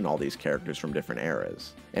fit in all these characters from different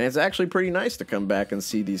eras. And it's actually pretty nice to come back and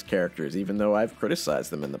see these characters, even though I've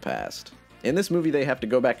criticized them in the past. In this movie, they have to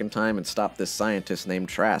go back in time and stop this scientist named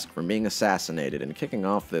Trask from being assassinated and kicking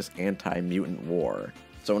off this anti-mutant war.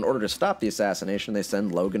 So in order to stop the assassination, they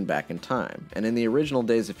send Logan back in time. And in the original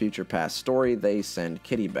Days of Future Past story, they send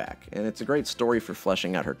Kitty back. And it's a great story for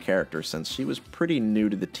fleshing out her character since she was pretty new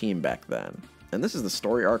to the team back then. And this is the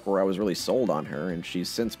story arc where I was really sold on her, and she's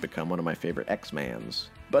since become one of my favorite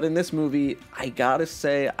X-Mans. But in this movie, I gotta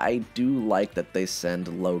say, I do like that they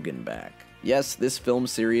send Logan back. Yes, this film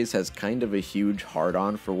series has kind of a huge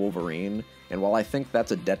hard-on for Wolverine, and while I think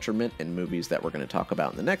that's a detriment in movies that we're going to talk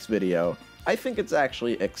about in the next video, I think it's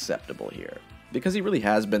actually acceptable here. Because he really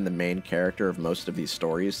has been the main character of most of these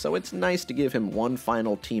stories, so it's nice to give him one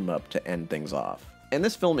final team-up to end things off. And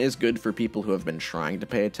this film is good for people who have been trying to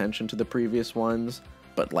pay attention to the previous ones,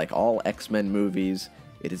 but like all X-Men movies,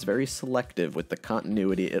 it is very selective with the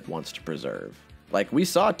continuity it wants to preserve. Like, we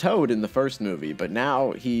saw Toad in the first movie, but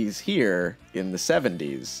now he's here in the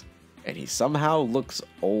 70s, and he somehow looks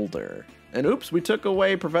older. And oops, we took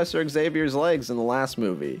away Professor Xavier's legs in the last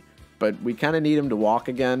movie, but we kind of need him to walk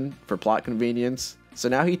again for plot convenience. So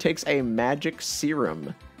now he takes a magic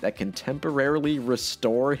serum that can temporarily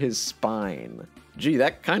restore his spine. Gee,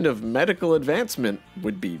 that kind of medical advancement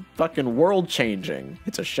would be fucking world-changing.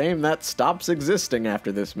 It's a shame that stops existing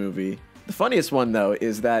after this movie. The funniest one, though,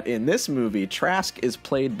 is that in this movie, Trask is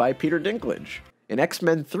played by Peter Dinklage. In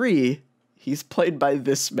X-Men 3, he's played by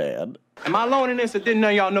this man. Am I alone in this, or didn't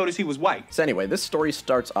none of y'all notice he was white? So anyway, this story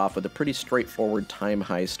starts off with a pretty straightforward time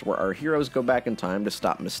heist where our heroes go back in time to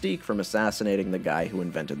stop Mystique from assassinating the guy who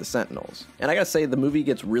invented the Sentinels. And I gotta say, the movie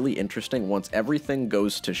gets really interesting once everything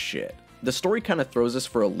goes to shit. The story kind of throws us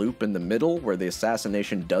for a loop in the middle where the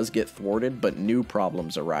assassination does get thwarted, but new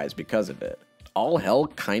problems arise because of it. All hell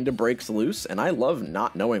kinda breaks loose, and I love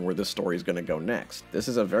not knowing where this story is gonna go next. This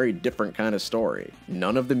is a very different kind of story.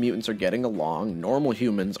 None of the mutants are getting along, normal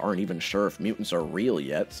humans aren't even sure if mutants are real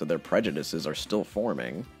yet, so their prejudices are still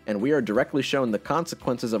forming, and we are directly shown the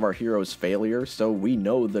consequences of our hero's failure, so we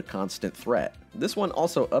know the constant threat. This one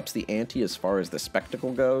also ups the ante as far as the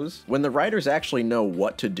spectacle goes. When the writers actually know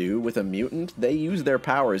what to do with a mutant, they use their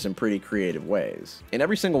powers in pretty creative ways. In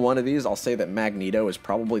every single one of these, I'll say that Magneto is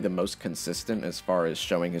probably the most consistent as far as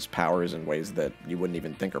showing his powers in ways that you wouldn't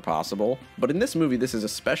even think are possible. But in this movie, this is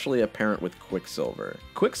especially apparent with Quicksilver.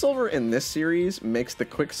 Quicksilver in this series makes the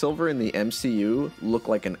Quicksilver in the MCU look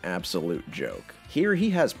like an absolute joke. Here he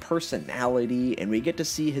has personality, and we get to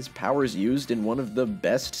see his powers used in one of the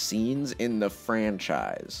best scenes in the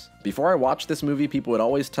franchise. Before I watched this movie, people would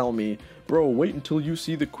always tell me, bro, wait until you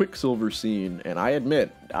see the Quicksilver scene, and I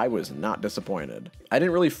admit, I was not disappointed. I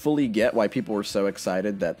didn't really fully get why people were so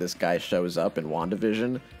excited that this guy shows up in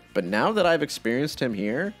WandaVision, but now that I've experienced him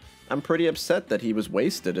here, I'm pretty upset that he was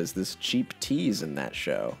wasted as this cheap tease in that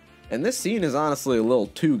show. And this scene is honestly a little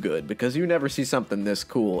too good because you never see something this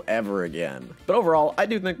cool ever again. But overall, I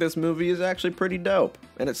do think this movie is actually pretty dope,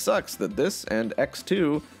 and it sucks that this and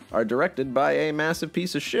X2 are directed by a massive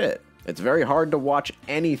piece of shit. It's very hard to watch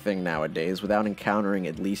anything nowadays without encountering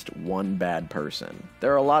at least one bad person.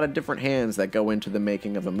 There are a lot of different hands that go into the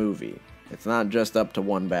making of a movie. It's not just up to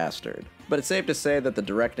one bastard. But it's safe to say that the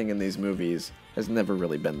directing in these movies has never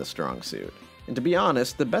really been the strong suit. And to be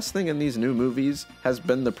honest, the best thing in these new movies has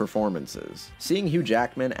been the performances. Seeing Hugh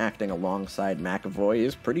Jackman acting alongside McAvoy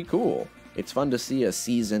is pretty cool. It's fun to see a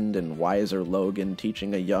seasoned and wiser Logan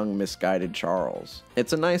teaching a young, misguided Charles.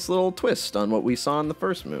 It's a nice little twist on what we saw in the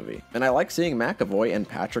first movie. And I like seeing McAvoy and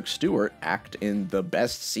Patrick Stewart act in the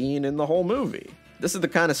best scene in the whole movie. This is the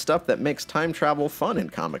kind of stuff that makes time travel fun in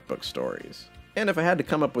comic book stories. And if I had to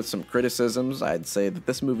come up with some criticisms, I'd say that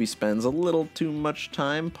this movie spends a little too much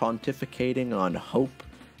time pontificating on hope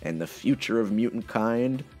and the future of mutant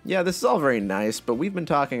kind. Yeah, this is all very nice, but we've been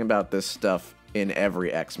talking about this stuff in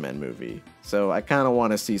every X-Men movie, so I kind of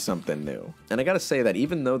want to see something new. And I gotta say that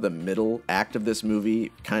even though the middle act of this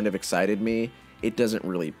movie kind of excited me, it doesn't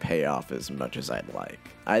really pay off as much as I'd like.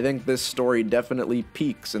 I think this story definitely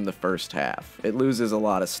peaks in the first half. It loses a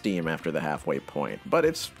lot of steam after the halfway point, but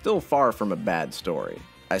it's still far from a bad story.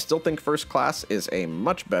 I still think First Class is a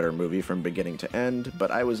much better movie from beginning to end,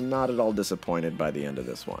 but I was not at all disappointed by the end of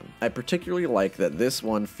this one. I particularly like that this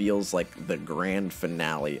one feels like the grand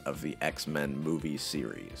finale of the X-Men movie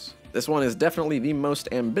series. This one is definitely the most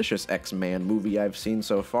ambitious X-Men movie I've seen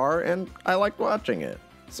so far, and I liked watching it.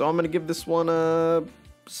 So I'm gonna give this one a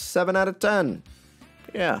 7 out of 10.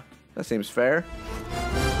 Yeah, that seems fair.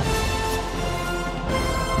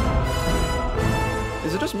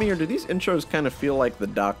 Is it just me, or do these intros kind of feel like the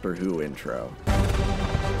Doctor Who intro?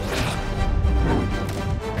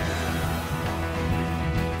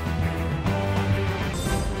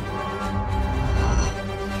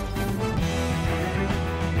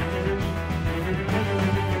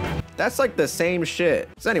 That's like the same shit.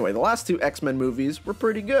 So anyway, the last two X-Men movies were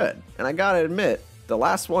pretty good, and I gotta admit, the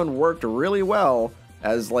last one worked really well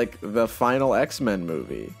as like the final X-Men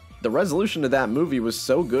movie. The resolution of that movie was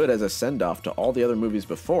so good as a send-off to all the other movies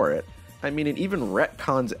before it. I mean, it even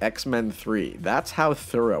retcons X-Men 3. That's how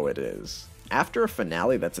thorough it is. After a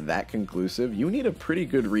finale that's that conclusive, you need a pretty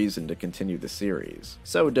good reason to continue the series.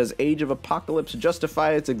 So does Age of Apocalypse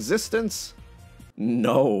justify its existence?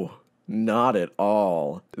 No, not at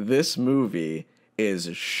all. This movie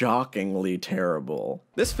is shockingly terrible.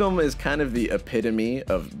 This film is kind of the epitome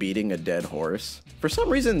of beating a dead horse. For some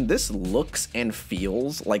reason, this looks and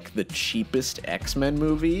feels like the cheapest X-Men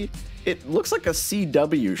movie. It looks like a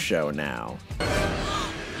CW show now.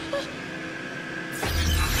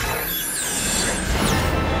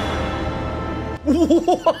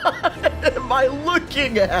 What am I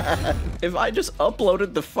looking at? If I just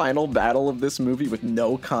uploaded the final battle of this movie with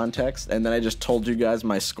no context, and then I just told you guys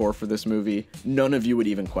my score for this movie, none of you would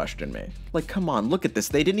even question me. Like, come on, look at this.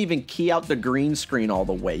 They didn't even key out the green screen all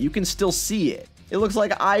the way. You can still see it. It looks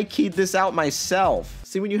like I keyed this out myself.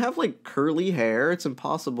 See, when you have like curly hair, it's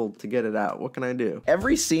impossible to get it out. What can I do?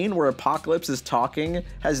 Every scene where Apocalypse is talking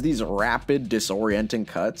has these rapid, disorienting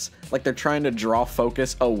cuts. Like they're trying to draw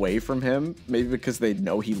focus away from him, maybe because they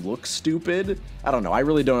know he looks stupid. I don't know, I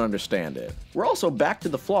really don't understand it. We're also back to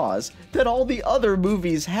the flaws that all the other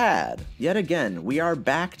movies had. Yet again, we are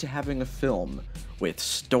back to having a film with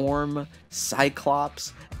Storm,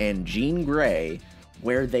 Cyclops, and Jean Grey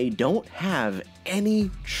where they don't have any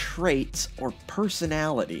traits or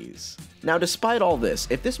personalities. Now, despite all this,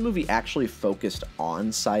 if this movie actually focused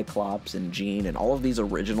on Cyclops and Jean and all of these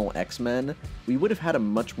original X-Men, we would have had a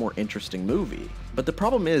much more interesting movie. But the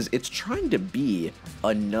problem is, it's trying to be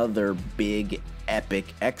another big,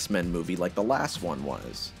 epic X-Men movie like the last one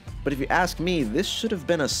was. But if you ask me, this should have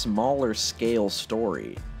been a smaller scale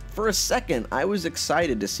story. For a second, I was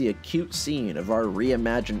excited to see a cute scene of our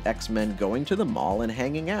reimagined X-Men going to the mall and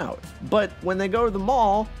hanging out. But when they go to the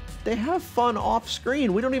mall, they have fun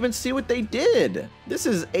off-screen. We don't even see what they did. This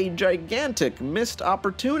is a gigantic missed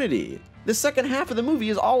opportunity. The second half of the movie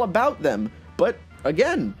is all about them, but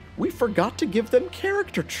again, we forgot to give them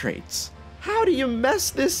character traits. How do you mess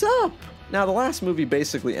this up? Now, the last movie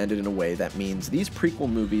basically ended in a way that means these prequel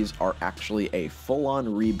movies are actually a full-on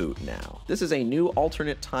reboot now. This is a new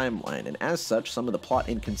alternate timeline, and as such, some of the plot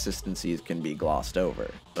inconsistencies can be glossed over.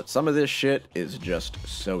 But some of this shit is just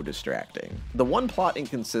so distracting. The one plot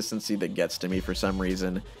inconsistency that gets to me for some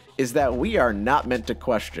reason is that we are not meant to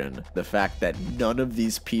question the fact that none of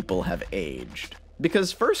these people have aged.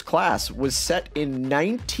 Because First Class was set in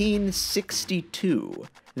 1962.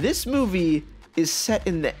 This movie is set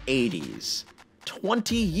in the 80s,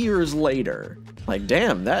 20 years later. Like,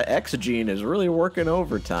 damn, that X gene is really working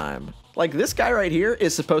overtime. Like, this guy right here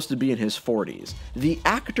is supposed to be in his 40s. The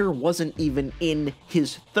actor wasn't even in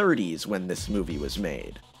his 30s when this movie was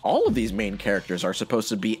made. All of these main characters are supposed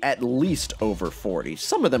to be at least over 40.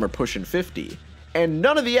 Some of them are pushing 50. And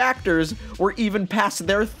none of the actors were even past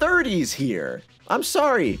their 30s here. I'm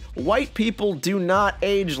sorry, white people do not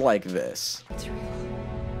age like this. It's real.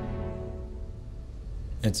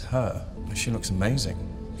 It's her. She looks amazing.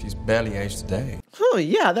 She's barely aged a day. Huh,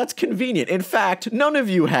 yeah, that's convenient. In fact, none of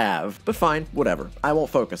you have. But fine, whatever. I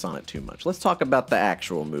won't focus on it too much. Let's talk about the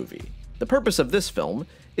actual movie. The purpose of this film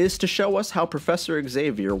is to show us how Professor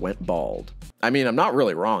Xavier went bald. I mean, I'm not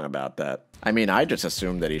really wrong about that. I mean, I just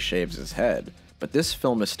assumed that he shaves his head. but this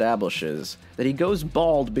film establishes that he goes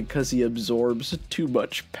bald because he absorbs too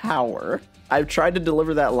much power. I've tried to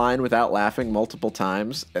deliver that line without laughing multiple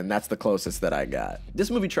times, and that's the closest that I got. This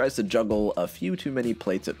movie tries to juggle a few too many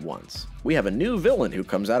plates at once. We have a new villain who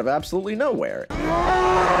comes out of absolutely nowhere,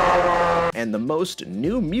 and the most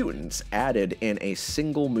new mutants added in a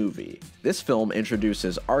single movie. This film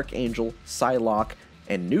introduces Archangel, Psylocke,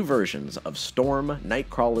 and new versions of Storm,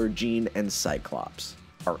 Nightcrawler, Jean, and Cyclops.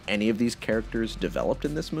 Are any of these characters developed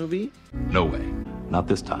in this movie? No way. Not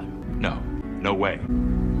this time. No. No way.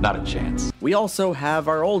 Not a chance. We also have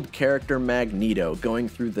our old character Magneto going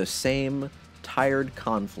through the same tired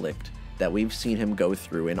conflict that we've seen him go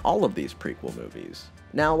through in all of these prequel movies.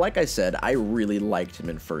 Now, like I said, I really liked him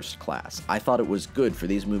in First Class. I thought it was good for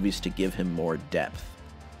these movies to give him more depth.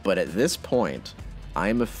 But at this point, I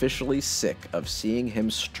am officially sick of seeing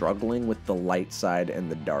him struggling with the light side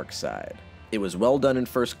and the dark side. It was well done in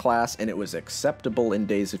First Class, and it was acceptable in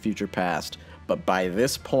Days of Future Past, but by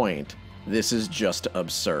this point, this is just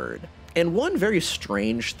absurd. And one very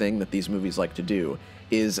strange thing that these movies like to do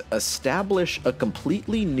is establish a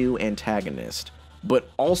completely new antagonist,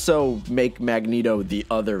 but also make Magneto the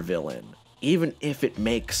other villain, even if it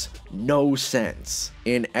makes no sense.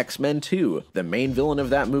 In X-Men 2, the main villain of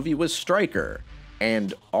that movie was Stryker,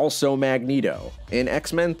 and also Magneto. In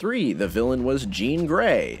X-Men 3, the villain was Jean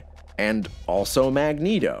Grey, and also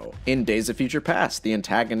Magneto. In Days of Future Past, the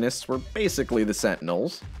antagonists were basically the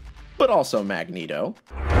Sentinels, but also Magneto.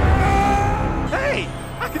 Hey,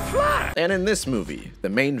 I can fly! And in this movie, the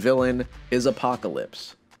main villain is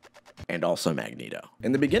Apocalypse, and also Magneto.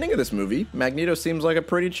 In the beginning of this movie, Magneto seems like a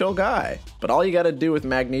pretty chill guy, but all you gotta do with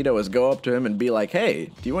Magneto is go up to him and be like, hey,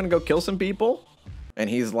 do you wanna go kill some people? And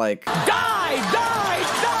he's like, die, die,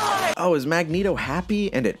 die! Oh, is Magneto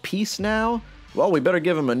happy and at peace now? Well, we better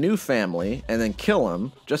give him a new family and then kill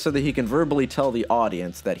him just so that he can verbally tell the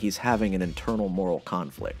audience that he's having an internal moral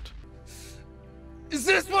conflict. Is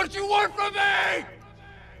this what you want from me?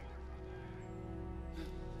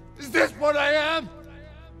 Is this what I am?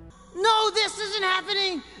 No, this isn't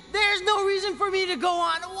happening. There's no reason for me to go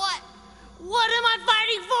on. What? What am I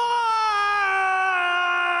fighting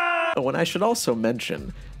for? Oh, and I should also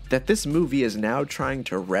mention that this movie is now trying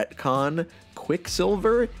to retcon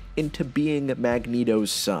Quicksilver into being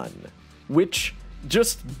Magneto's son, which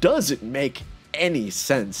just doesn't make any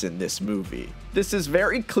sense in this movie. This is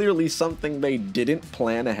very clearly something they didn't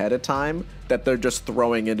plan ahead of time that they're just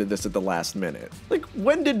throwing into this at the last minute. Like,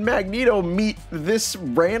 when did Magneto meet this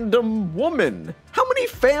random woman? How many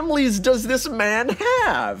families does this man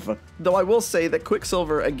have? Though I will say that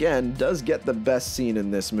Quicksilver, again, does get the best scene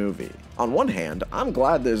in this movie. On one hand, I'm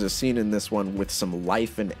glad there's a scene in this one with some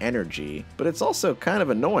life and energy, but it's also kind of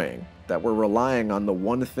annoying that we're relying on the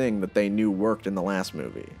one thing that they knew worked in the last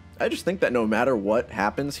movie. I just think that no matter what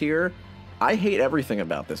happens here, I hate everything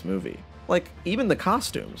about this movie. Like, even the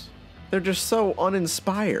costumes. They're just so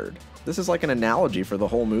uninspired. This is like an analogy for the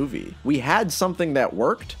whole movie. We had something that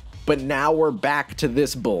worked, but now we're back to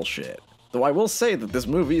this bullshit. Though I will say that this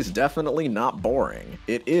movie is definitely not boring.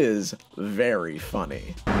 It is very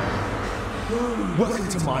funny. Welcome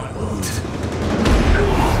to my world.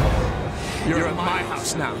 You're at my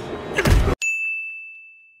house now.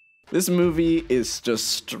 This movie is just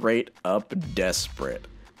straight up desperate.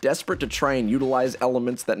 Desperate to try and utilize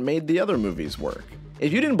elements that made the other movies work.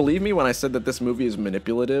 If you didn't believe me when I said that this movie is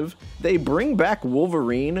manipulative, they bring back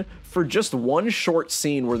Wolverine for just one short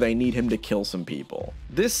scene where they need him to kill some people.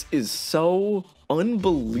 This is so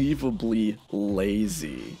unbelievably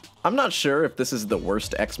lazy. I'm not sure if this is the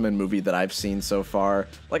worst X-Men movie that I've seen so far.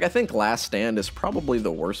 Like, I think Last Stand is probably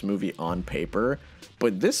the worst movie on paper,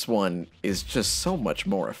 but this one is just so much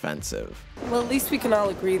more offensive. Well, at least we can all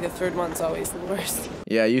agree the third one's always the worst.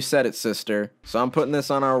 Yeah, you said it, sister. So I'm putting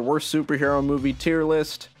this on our worst superhero movie tier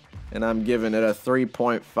list, and I'm giving it a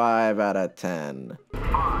 3.5 out of 10. 5,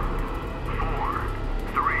 4,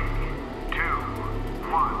 3, 2,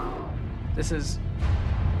 1. This is...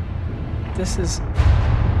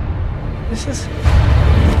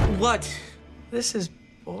 What? This is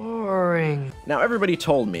boring. Now, everybody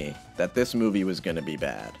told me that this movie was gonna be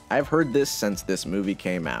bad. I've heard this since this movie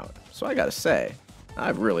came out, so I gotta say,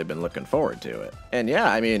 I've really been looking forward to it. And yeah,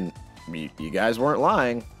 I mean, you guys weren't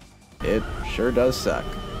lying. It sure does suck.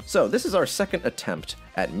 So this is our second attempt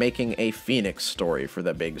at making a Phoenix story for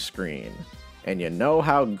the big screen. And you know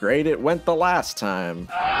how great it went the last time.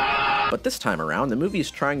 But this time around, the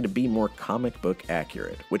movie's trying to be more comic book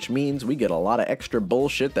accurate, which means we get a lot of extra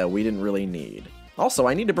bullshit that we didn't really need. Also,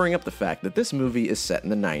 I need to bring up the fact that this movie is set in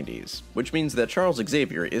the 90s, which means that Charles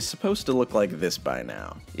Xavier is supposed to look like this by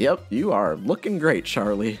now. Yep, you are looking great,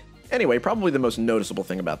 Charlie. Anyway, probably the most noticeable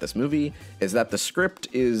thing about this movie is that the script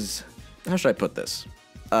is... How should I put this?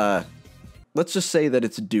 Let's just say that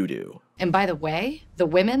it's doo-doo. And by the way, the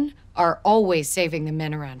women are always saving the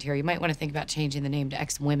men around here. You might want to think about changing the name to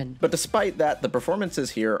X-Women. But despite that, the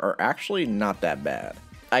performances here are actually not that bad.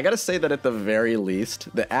 I gotta say that at the very least,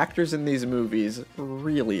 the actors in these movies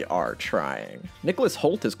really are trying. Nicholas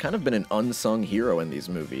Hoult has kind of been an unsung hero in these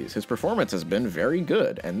movies. His performance has been very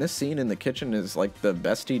good, and this scene in the kitchen is like the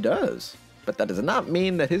best he does. But that does not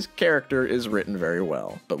mean that his character is written very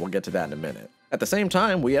well, but we'll get to that in a minute. At the same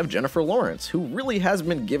time, we have Jennifer Lawrence, who really has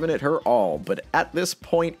been giving it her all, but at this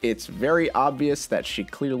point, it's very obvious that she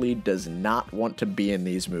clearly does not want to be in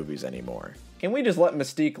these movies anymore. Can we just let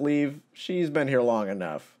Mystique leave? She's been here long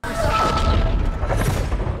enough.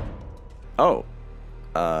 Oh.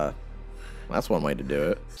 That's one way to do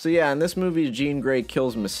it. So yeah, in this movie, Jean Grey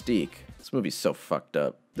kills Mystique. This movie's so fucked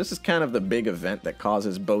up. This is kind of the big event that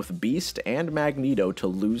causes both Beast and Magneto to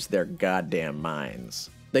lose their goddamn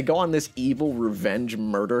minds. They go on this evil revenge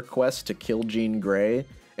murder quest to kill Jean Grey,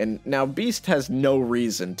 and now Beast has no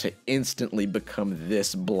reason to instantly become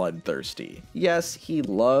this bloodthirsty. Yes, he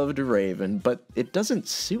loved Raven, but it doesn't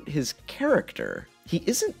suit his character. He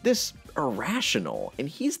isn't this irrational, and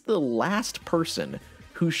he's the last person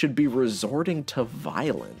who should be resorting to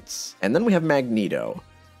violence. And then we have Magneto,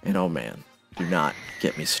 and oh man, do not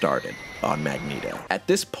get me started on Magneto. At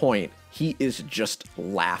this point, he is just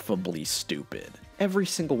laughably stupid. Every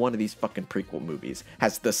single one of these fucking prequel movies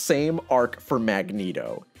has the same arc for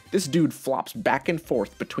Magneto. This dude flops back and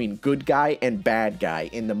forth between good guy and bad guy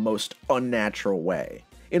in the most unnatural way.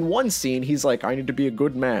 In one scene, he's like, I need to be a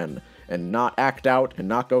good man and not act out and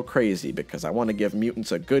not go crazy because I want to give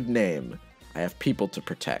mutants a good name. I have people to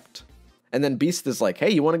protect. And then Beast is like,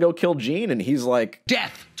 hey, you want to go kill Jean? And he's like,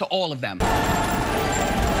 death to all of them.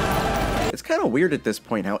 It's kind of weird at this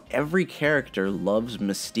point how every character loves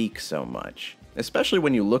Mystique so much. Especially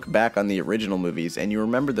when you look back on the original movies and you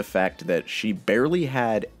remember the fact that she barely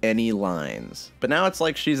had any lines. But now it's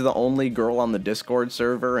like she's the only girl on the Discord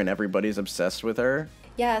server and everybody's obsessed with her.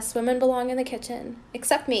 Yes, women belong in the kitchen.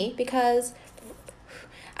 Except me, because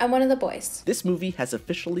I'm one of the boys. This movie has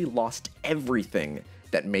officially lost everything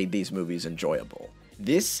that made these movies enjoyable.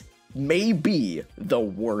 This may be the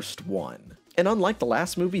worst one. And unlike the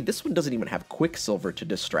last movie, this one doesn't even have Quicksilver to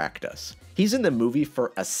distract us. He's in the movie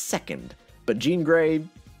for a second, but Jean Grey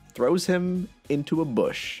throws him into a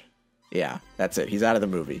bush. Yeah, that's it. He's out of the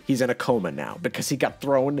movie. He's in a coma now because he got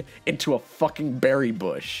thrown into a fucking berry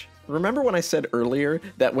bush. Remember when I said earlier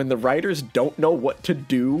that when the writers don't know what to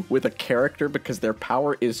do with a character because their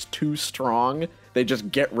power is too strong, they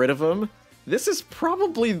just get rid of them? This is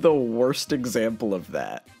probably the worst example of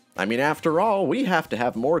that. I mean, after all, we have to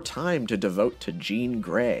have more time to devote to Jean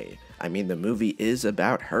Grey. I mean, the movie is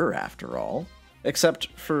about her after all. Except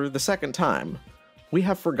for the second time, we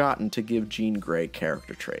have forgotten to give Jean Grey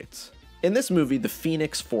character traits. In this movie, the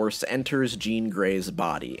Phoenix Force enters Jean Grey's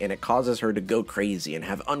body, and it causes her to go crazy and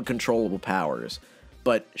have uncontrollable powers.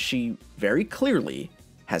 But she very clearly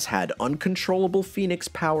has had uncontrollable Phoenix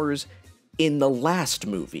powers in the last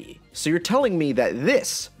movie. So you're telling me that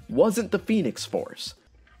this wasn't the Phoenix Force.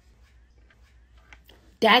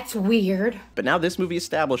 That's weird. But now this movie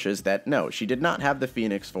establishes that no, she did not have the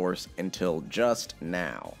Phoenix Force until just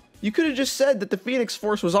now. You could have just said that the Phoenix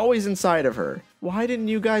Force was always inside of her. Why didn't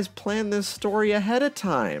you guys plan this story ahead of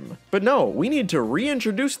time? But no, we need to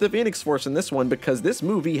reintroduce the Phoenix Force in this one because this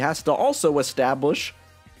movie has to also establish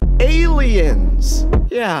aliens.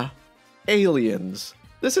 Yeah, aliens.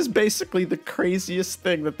 This is basically the craziest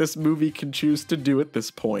thing that this movie can choose to do at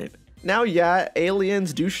this point. Now, yeah,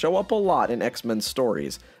 aliens do show up a lot in X-Men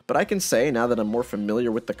stories, but I can say, now that I'm more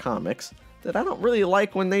familiar with the comics, that I don't really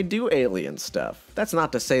like when they do alien stuff. That's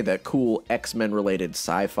not to say that cool X-Men related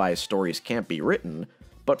sci-fi stories can't be written,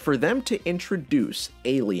 but for them to introduce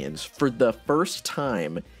aliens for the first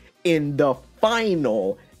time in the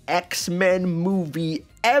final X-Men movie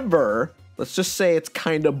ever, let's just say it's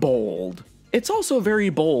kinda bold. It's also very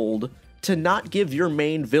bold to not give your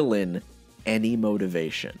main villain any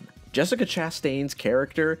motivation. Jessica Chastain's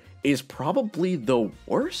character is probably the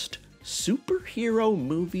worst superhero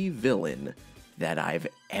movie villain that I've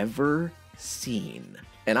ever seen.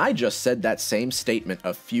 And I just said that same statement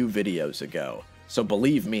a few videos ago, so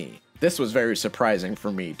believe me, this was very surprising for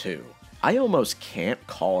me too. I almost can't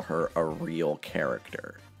call her a real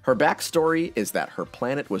character. Her backstory is that her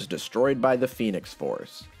planet was destroyed by the Phoenix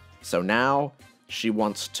Force, so now she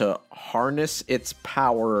wants to harness its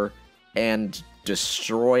power and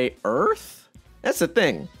destroy Earth? That's the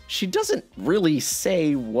thing. She doesn't really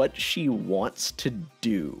say what she wants to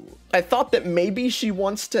do. I thought that maybe she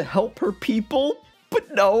wants to help her people,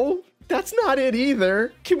 but no, that's not it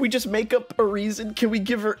either. Can we just make up a reason? Can we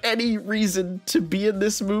give her any reason to be in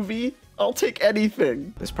this movie? I'll take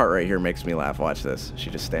anything. This part right here makes me laugh. Watch this. She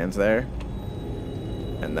just stands there.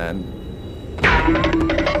 And then...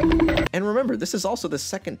 And remember, this is also the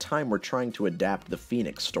second time we're trying to adapt the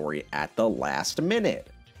Phoenix story at the last minute.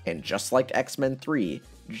 And just like X-Men 3,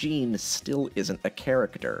 Jean still isn't a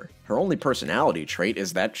character. Her only personality trait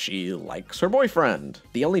is that she likes her boyfriend.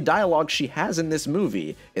 The only dialogue she has in this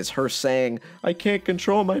movie is her saying, "I can't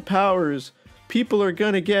control my powers. People are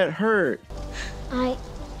gonna get hurt." I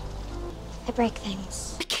break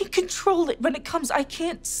things. I can't control it. When it comes, I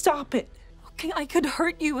can't stop it. Okay, I could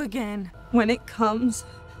hurt you again. When it comes,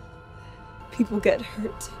 people get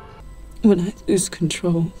hurt. When I lose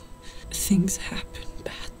control, things happen.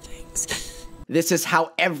 Bad things. This is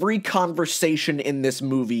how every conversation in this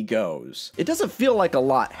movie goes. It doesn't feel like a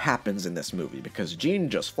lot happens in this movie because Jean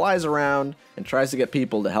just flies around and tries to get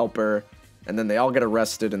people to help her, and then they all get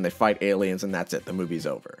arrested and they fight aliens and that's it, the movie's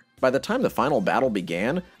over. By the time the final battle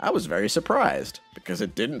began, I was very surprised because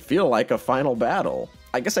it didn't feel like a final battle.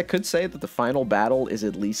 I guess I could say that the final battle is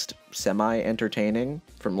at least semi-entertaining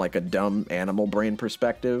from like a dumb animal brain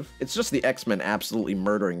perspective. It's just the X-Men absolutely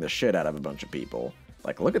murdering the shit out of a bunch of people.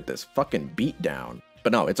 Like, look at this fucking beatdown.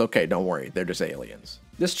 But no, it's okay, don't worry, they're just aliens.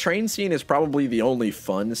 This train scene is probably the only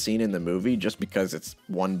fun scene in the movie just because it's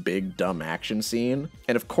one big dumb action scene.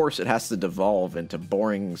 And of course it has to devolve into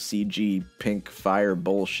boring CG pink fire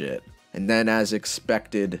bullshit. And then as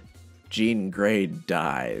expected, Jean Grey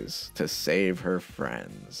dies to save her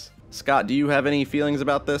friends. Scott, do you have any feelings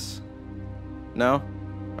about this? No?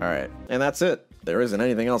 Alright, and that's it. There isn't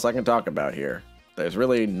anything else I can talk about here. There's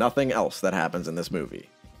really nothing else that happens in this movie.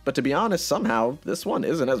 But to be honest, somehow, this one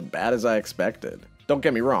isn't as bad as I expected. Don't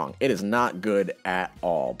get me wrong, it is not good at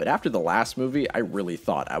all, but after the last movie, I really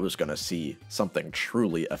thought I was gonna see something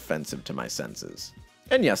truly offensive to my senses.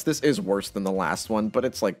 And yes, this is worse than the last one, but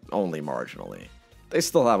it's like only marginally. They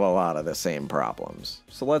still have a lot of the same problems.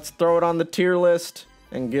 So let's throw it on the tier list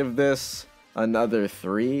and give this another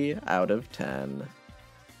 3 out of 10.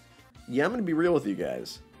 Yeah, I'm gonna be real with you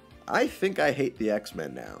guys. I think I hate the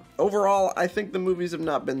X-Men now. Overall, I think the movies have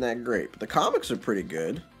not been that great, but the comics are pretty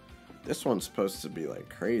good. This one's supposed to be like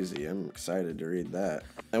crazy. I'm excited to read that.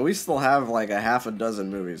 And we still have like a half a dozen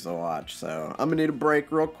movies to watch, so I'm gonna need a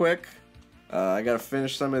break real quick. I gotta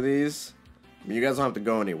finish some of these. I mean, you guys don't have to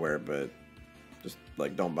go anywhere, but just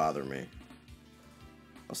like don't bother me.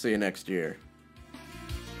 I'll see you next year.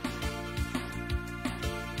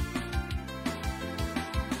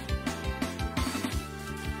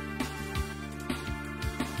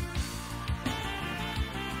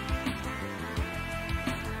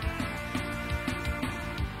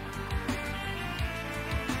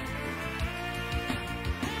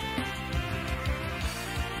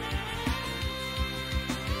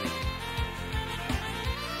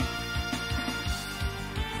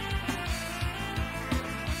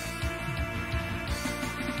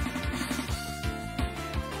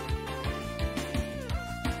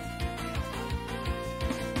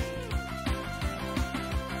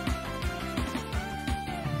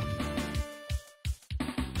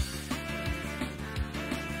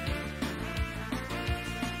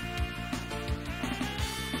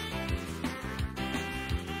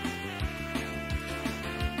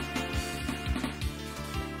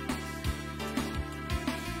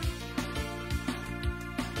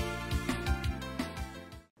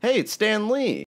 Hey, it's Stan Lee.